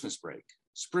be Christmas break.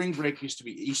 Spring break used to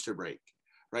be Easter break,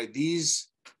 right? These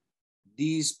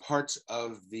parts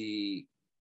of the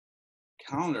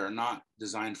calendar are not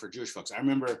designed for Jewish folks. I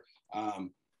remember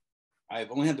I've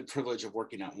only had the privilege of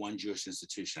working at one Jewish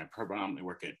institution. I predominantly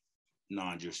work at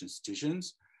non-Jewish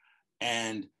institutions.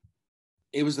 And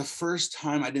it was the first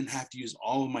time I didn't have to use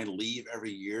all of my leave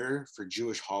every year for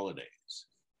Jewish holidays.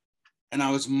 And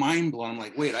I was mind blown. I'm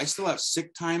like, wait, I still have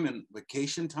sick time and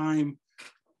vacation time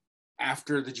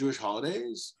after the Jewish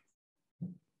holidays?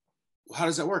 How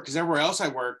does that work? Because everywhere else I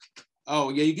work, oh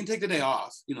yeah, you can take the day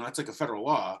off. You know, that's like a federal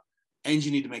law, and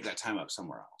you need to make that time up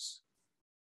somewhere else.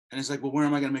 And it's like, well, where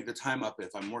am I going to make the time up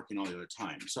if I'm working all the other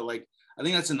time? So like, I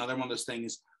think that's another one of those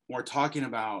things when we're talking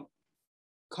about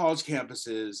college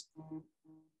campuses,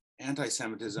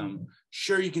 anti-Semitism.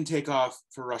 Sure, you can take off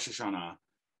for Rosh Hashanah,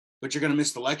 but you're going to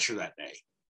miss the lecture that day.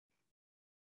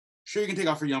 Sure, you can take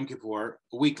off for Yom Kippur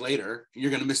a week later, and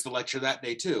you're going to miss the lecture that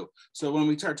day too. So when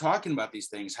we start talking about these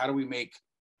things, how do we make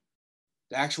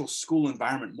the actual school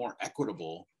environment more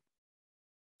equitable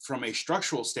from a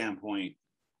structural standpoint,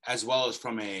 as well as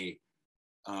from a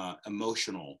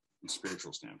emotional and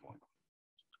spiritual standpoint?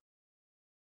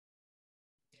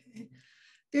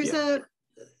 There's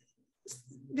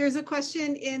a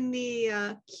question in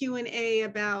the Q&A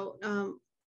about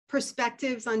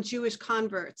perspectives on Jewish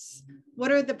converts.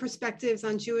 What are the perspectives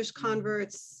on Jewish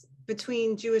converts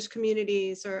between Jewish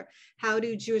communities, or how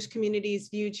do Jewish communities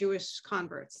view Jewish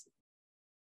converts?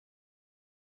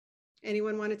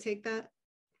 Anyone want to take that?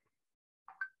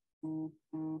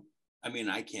 I mean,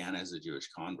 I can as a Jewish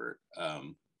convert.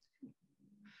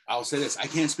 I'll say this, I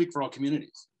can't speak for all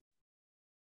communities.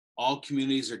 All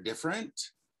communities are different.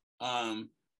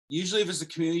 Usually if it's a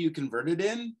community you converted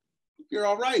in, you're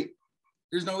all right.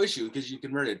 There's no issue because you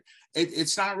converted.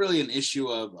 It's not really an issue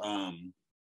of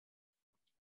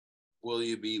will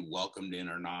you be welcomed in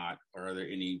or not, or are there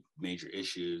any major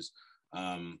issues?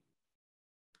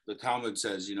 The Talmud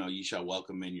says, you know, you shall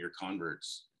welcome in your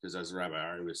converts, because as Rabbi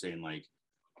Ari was saying, like,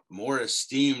 more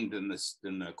esteemed than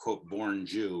the quote born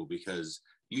Jew, because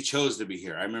you chose to be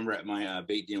here. I remember at my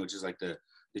Beit Din, which is like the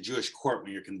Jewish court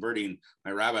when you're converting,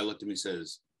 my rabbi looked at me and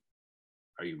says,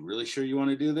 are you really sure you want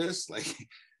to do this? Like,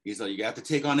 he's like, you have to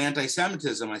take on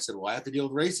anti-Semitism. I said, well, I have to deal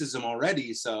with racism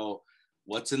already. So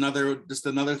what's just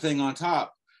another thing on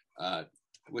top? I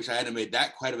wish I hadn't made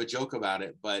that quite of a joke about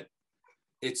it, but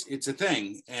it's a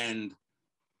thing. And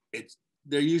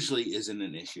there usually isn't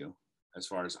an issue as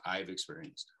far as I've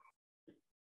experienced.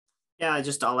 Yeah,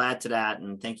 I'll add to that.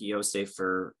 And thank you, Yosef,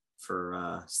 for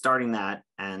starting that.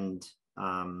 And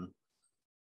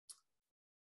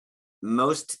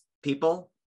most people,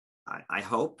 I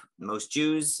hope, most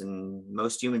Jews and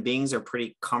most human beings are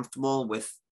pretty comfortable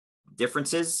with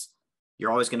differences.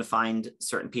 You're always going to find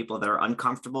certain people that are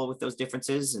uncomfortable with those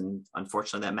differences. And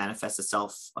unfortunately, that manifests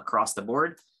itself across the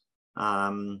board.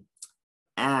 And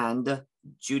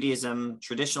Judaism,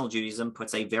 traditional Judaism,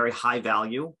 puts a very high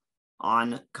value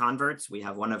on converts. We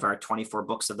have one of our 24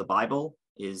 books of the Bible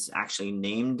is actually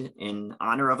named in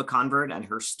honor of a convert, and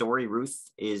her story, Ruth,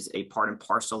 is a part and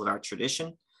parcel of our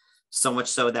tradition. So much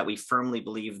so that we firmly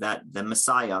believe that the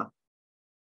Messiah,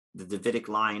 the Davidic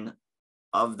line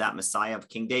of that Messiah of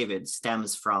King David,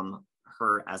 stems from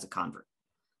her as a convert.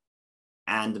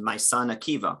 And my son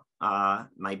Akiva,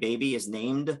 my baby, is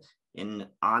named in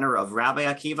honor of Rabbi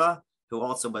Akiva, who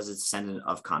also was a descendant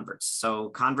of converts. So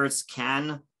converts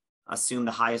can assume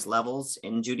the highest levels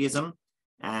in Judaism,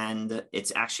 and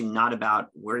it's actually not about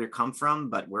where you come from,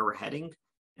 but where we're heading.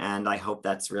 And I hope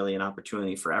that's really an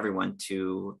opportunity for everyone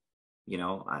to,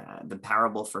 the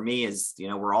parable for me is,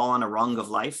 we're all on a rung of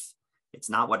life. It's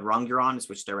not what rung you're on, it's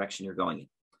which direction you're going in.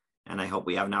 And I hope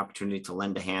we have an opportunity to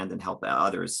lend a hand and help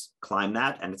others climb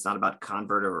that. And it's not about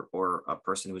convert or a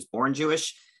person who was born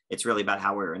Jewish. It's really about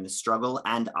how we're in the struggle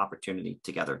and opportunity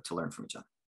together to learn from each other.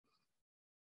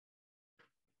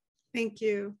 Thank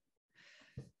you.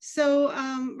 So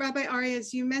Rabbi Ari,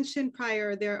 as you mentioned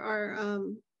prior, there are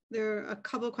a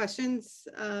couple of questions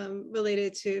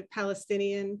related to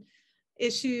Palestinian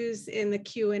issues in the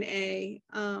Q&A.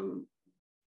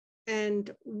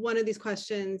 And one of these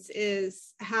questions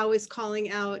is, how is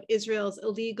calling out Israel's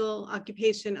illegal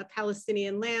occupation of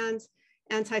Palestinian land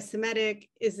anti-Semitic?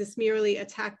 Is this merely a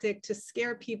tactic to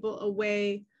scare people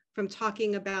away from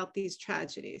talking about these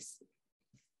tragedies?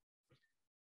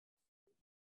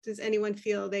 Does anyone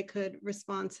feel they could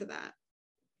respond to that?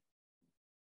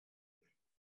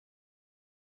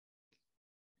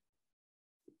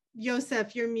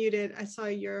 Yosef, you're muted. I saw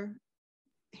your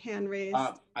hand raised.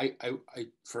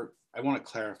 I want to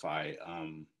clarify.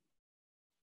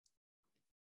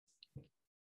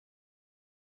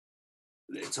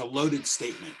 It's a loaded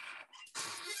statement,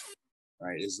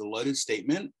 right? It's a loaded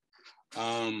statement.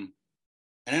 And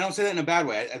I don't say that in a bad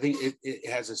way. I think it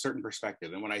has a certain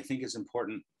perspective. And what I think is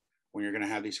important when you're going to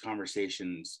have these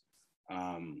conversations,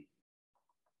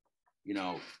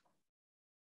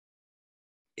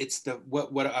 it's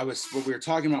what we were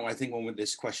talking about. I think when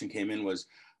this question came in was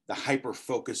the hyper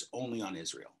focus only on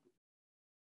Israel,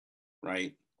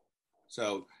 right?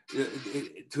 So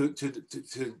to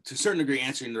a certain degree,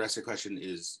 answering the rest of the question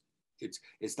is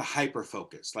it's the hyper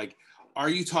focus. Like, are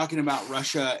you talking about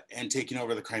Russia and taking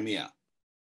over the Crimea?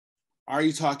 Are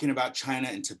you talking about China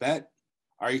and Tibet?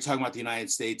 Are you talking about the United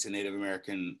States and Native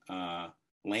American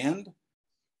land?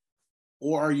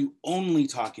 Or are you only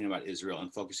talking about Israel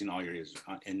and focusing all your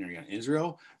energy on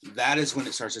Israel? That is when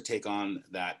it starts to take on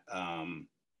that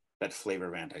flavor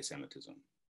of anti-Semitism,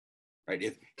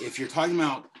 right? If you're talking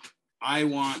about, I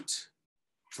want,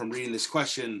 from reading this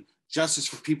question, justice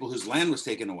for people whose land was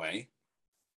taken away,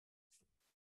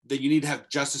 then you need to have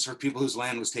justice for people whose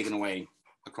land was taken away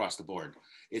across the board.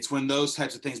 It's when those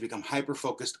types of things become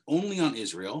hyper-focused only on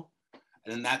Israel,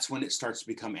 and then that's when it starts to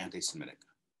become anti-Semitic.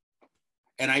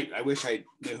 And I wish I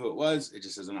knew who it was. It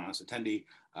just as an honest attendee,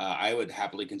 I would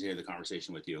happily continue the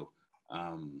conversation with you.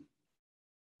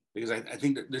 Because I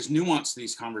think that there's nuance to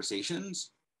these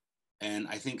conversations. And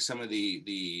I think some of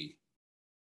the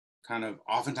kind of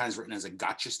oftentimes written as a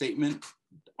gotcha statement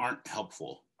aren't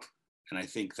helpful. And I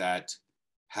think that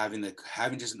having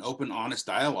just an open, honest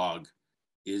dialogue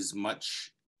is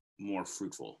much more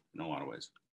fruitful in a lot of ways.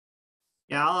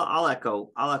 Yeah, I'll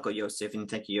echo Yosef, and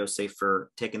thank you, Yosef,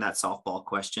 for taking that softball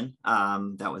question.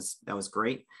 That was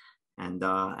great, and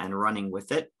running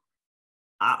with it.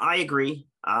 I agree.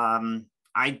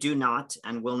 I do not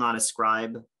and will not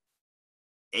ascribe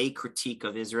a critique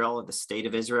of Israel, of the state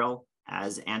of Israel,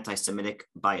 as anti-Semitic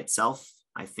by itself.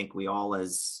 I think we all,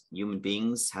 as human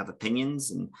beings, have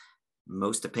opinions, and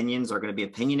most opinions are going to be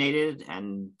opinionated,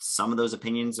 and some of those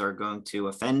opinions are going to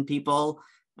offend people.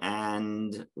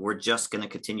 And we're just going to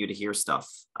continue to hear stuff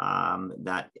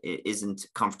that isn't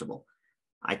comfortable.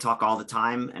 I talk all the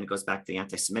time, and it goes back to the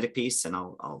anti-Semitic piece, and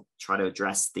I'll try to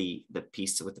address the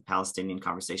piece with the Palestinian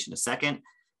conversation in a second.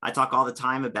 I talk all the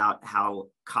time about how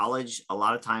college a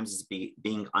lot of times is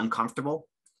being uncomfortable.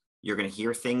 You're going to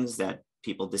hear things that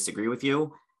people disagree with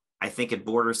you. I think it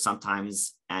borders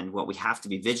sometimes, and what we have to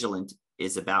be vigilant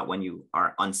is about when you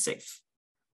are unsafe.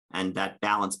 And that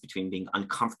balance between being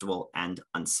uncomfortable and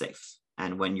unsafe.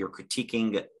 And when you're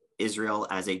critiquing Israel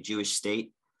as a Jewish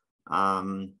state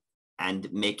and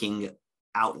making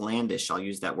outlandish, I'll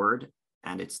use that word,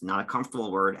 and it's not a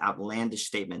comfortable word, outlandish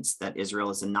statements that Israel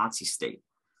is a Nazi state,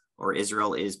 or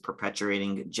Israel is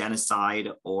perpetuating genocide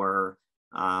or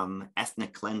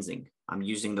ethnic cleansing. I'm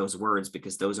using those words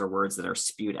because those are words that are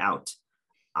spewed out.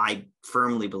 I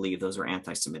firmly believe those are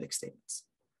anti-Semitic statements.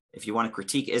 If you want to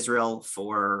critique Israel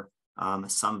for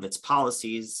some of its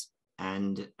policies,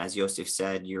 and as Yosef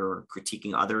said, you're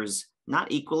critiquing others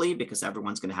not equally because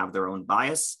everyone's going to have their own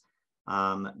bias,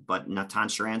 but Natan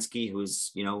Sharansky,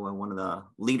 who's one of the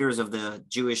leaders of the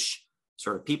Jewish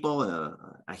sort of people,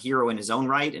 a hero in his own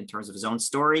right in terms of his own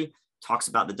story, talks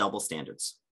about the double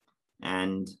standards.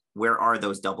 And where are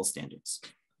those double standards?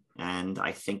 And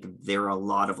I think there are a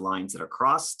lot of lines that are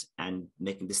crossed, and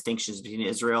making distinctions between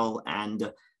Israel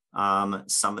and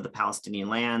some of the Palestinian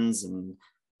lands, and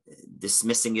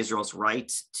dismissing Israel's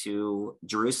right to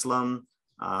Jerusalem,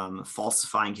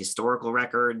 falsifying historical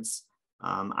records,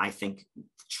 I think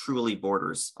truly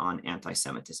borders on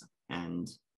anti-Semitism. And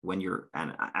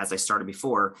and as I started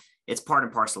before, it's part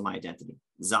and parcel of my identity.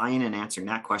 Zion, and answering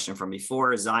that question from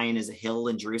before, Zion is a hill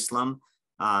in Jerusalem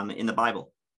in the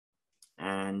Bible.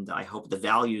 And I hope the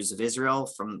values of Israel,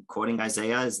 from quoting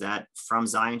Isaiah, is that from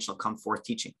Zion shall come forth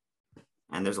teaching.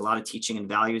 And there's a lot of teaching and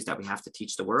values that we have to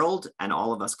teach the world, and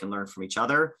all of us can learn from each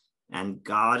other. And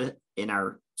God, in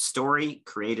our story,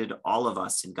 created all of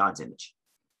us in God's image.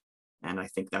 And I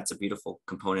think that's a beautiful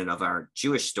component of our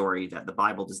Jewish story, that the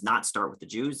Bible does not start with the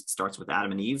Jews. It starts with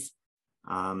Adam and Eve.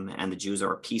 And the Jews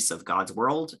are a piece of God's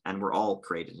world, and we're all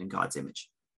created in God's image.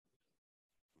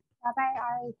 Rabbi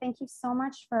Ari, thank you so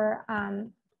much for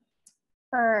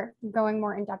going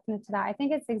more in depth into that. I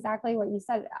think it's exactly what you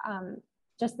said.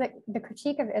 Just the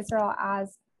critique of Israel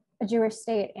as a Jewish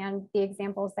state and the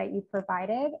examples that you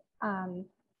provided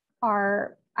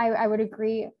I would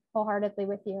agree wholeheartedly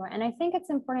with you. And I think it's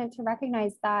important to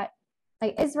recognize that,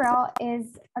 like, Israel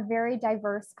is a very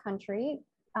diverse country.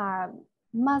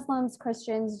 Muslims,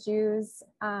 Christians, Jews,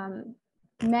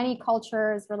 many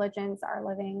cultures, religions are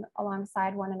living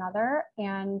alongside one another.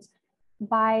 And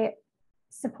by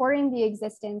supporting the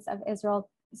existence of Israel's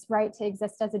right to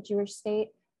exist as a Jewish state,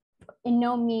 in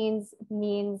no means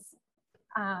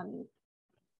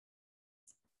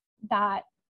that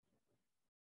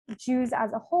Jews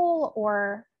as a whole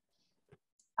or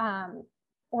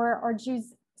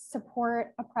Jews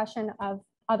support oppression of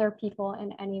other people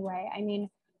in any way. I mean,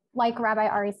 like Rabbi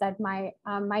Ari said, my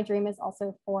dream is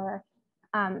also for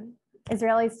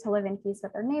Israelis to live in peace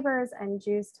with their neighbors, and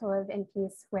Jews to live in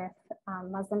peace with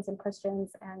Muslims and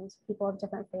Christians and people of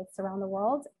different faiths around the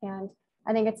world. And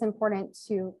I think it's important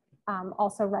to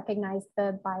also recognize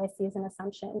the biases and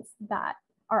assumptions that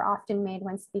are often made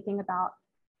when speaking about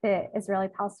the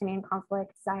Israeli-Palestinian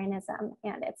conflict, Zionism,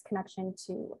 and its connection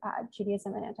to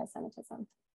Judaism and anti-Semitism.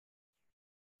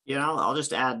 Yeah, I'll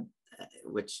just add,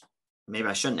 which maybe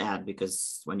I shouldn't add,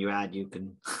 because when you add, you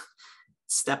can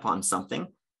step on something.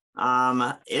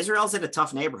 Israel's in a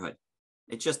tough neighborhood.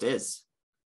 It just is.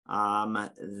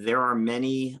 There are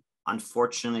many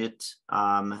unfortunate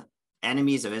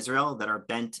enemies of Israel that are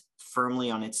bent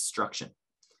firmly on its destruction.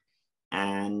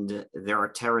 And there are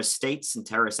terrorist states and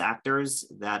terrorist actors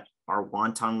that are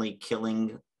wantonly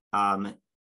killing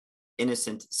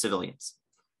innocent civilians.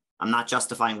 I'm not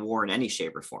justifying war in any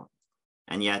shape or form.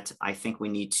 And yet I think we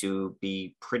need to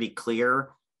be pretty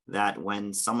clear that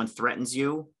when someone threatens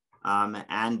you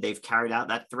and they've carried out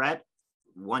that threat,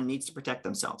 one needs to protect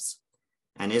themselves.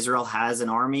 And Israel has an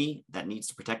army that needs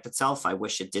to protect itself. I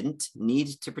wish it didn't need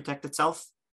to protect itself.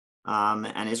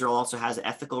 And Israel also has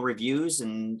ethical reviews.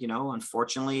 And, you know,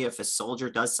 unfortunately, if a soldier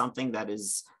does something that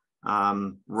is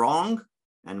wrong,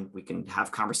 and we can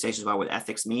have conversations about what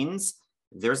ethics means,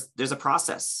 there's a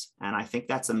process. And I think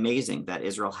that's amazing that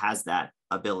Israel has that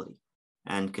ability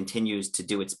and continues to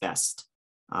do its best.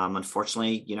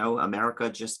 Unfortunately, you know, America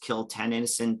just killed 10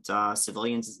 innocent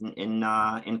civilians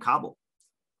in Kabul.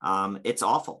 It's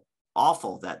awful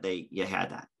that you had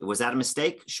that. Was that a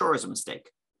mistake? Sure, it was a mistake.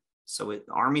 So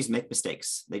armies make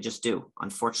mistakes. They just do.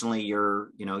 Unfortunately,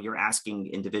 you're asking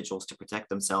individuals to protect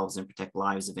themselves and protect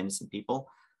lives of innocent people.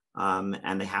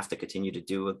 And they have to continue to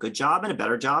do a good job and a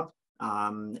better job,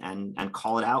 and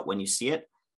call it out when you see it.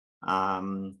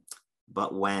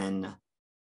 But when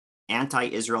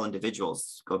anti-Israel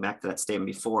individuals, go back to that statement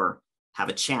before, have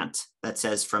a chant that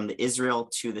says, "From the Israel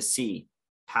to the sea,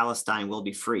 Palestine will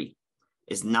be free,"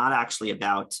 is not actually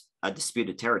about a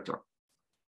disputed territory.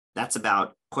 That's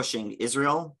about pushing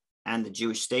Israel and the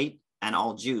Jewish state and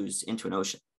all Jews into an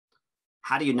ocean.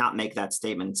 How do you not make that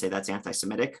statement and say that's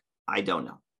anti-Semitic? I don't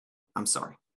know. I'm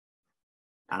sorry.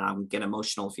 Get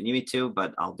emotional if you need me to,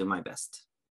 but I'll do my best.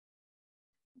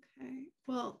 Okay,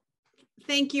 well,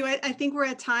 thank you. I think we're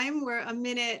at time. We're a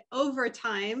minute over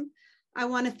time. I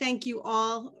want to thank you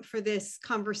all for this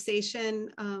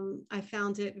conversation. I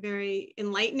found it very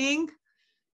enlightening,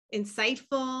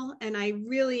 insightful, and I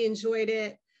really enjoyed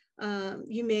it.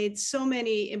 You made so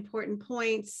many important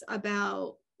points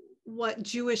about what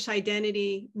Jewish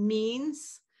identity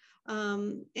means.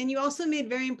 And you also made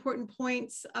very important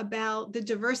points about the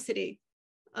diversity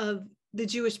of the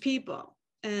Jewish people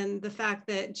and the fact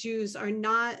that Jews are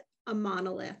not a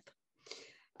monolith.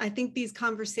 I think these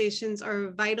conversations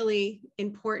are vitally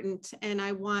important, and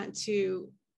I want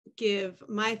to give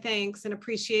my thanks and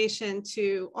appreciation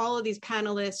to all of these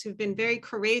panelists who've been very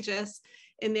courageous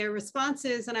in their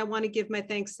responses, and I want to give my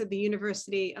thanks to the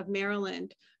University of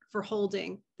Maryland for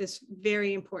holding this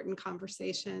very important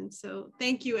conversation. So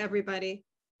thank you, everybody.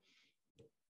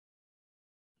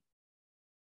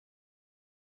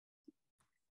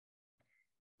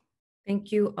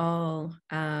 Thank you all.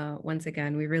 Once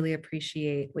again, we really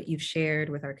appreciate what you've shared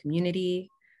with our community,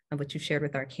 and what you've shared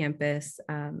with our campus,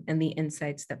 and the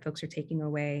insights that folks are taking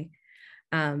away.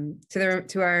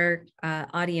 To our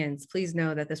audience, please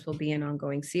know that this will be an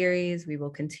ongoing series. We will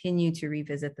continue to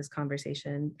revisit this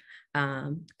conversation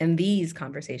and these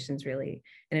conversations really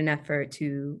in an effort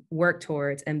to work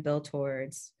towards and build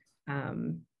towards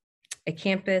a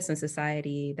campus and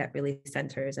society that really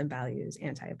centers and values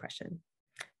anti-oppression.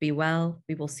 Be well.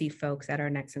 We will see folks at our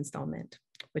next installment,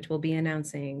 which we'll be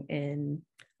announcing in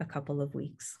a couple of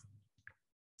weeks.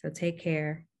 So take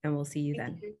care, and we'll see you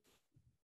then.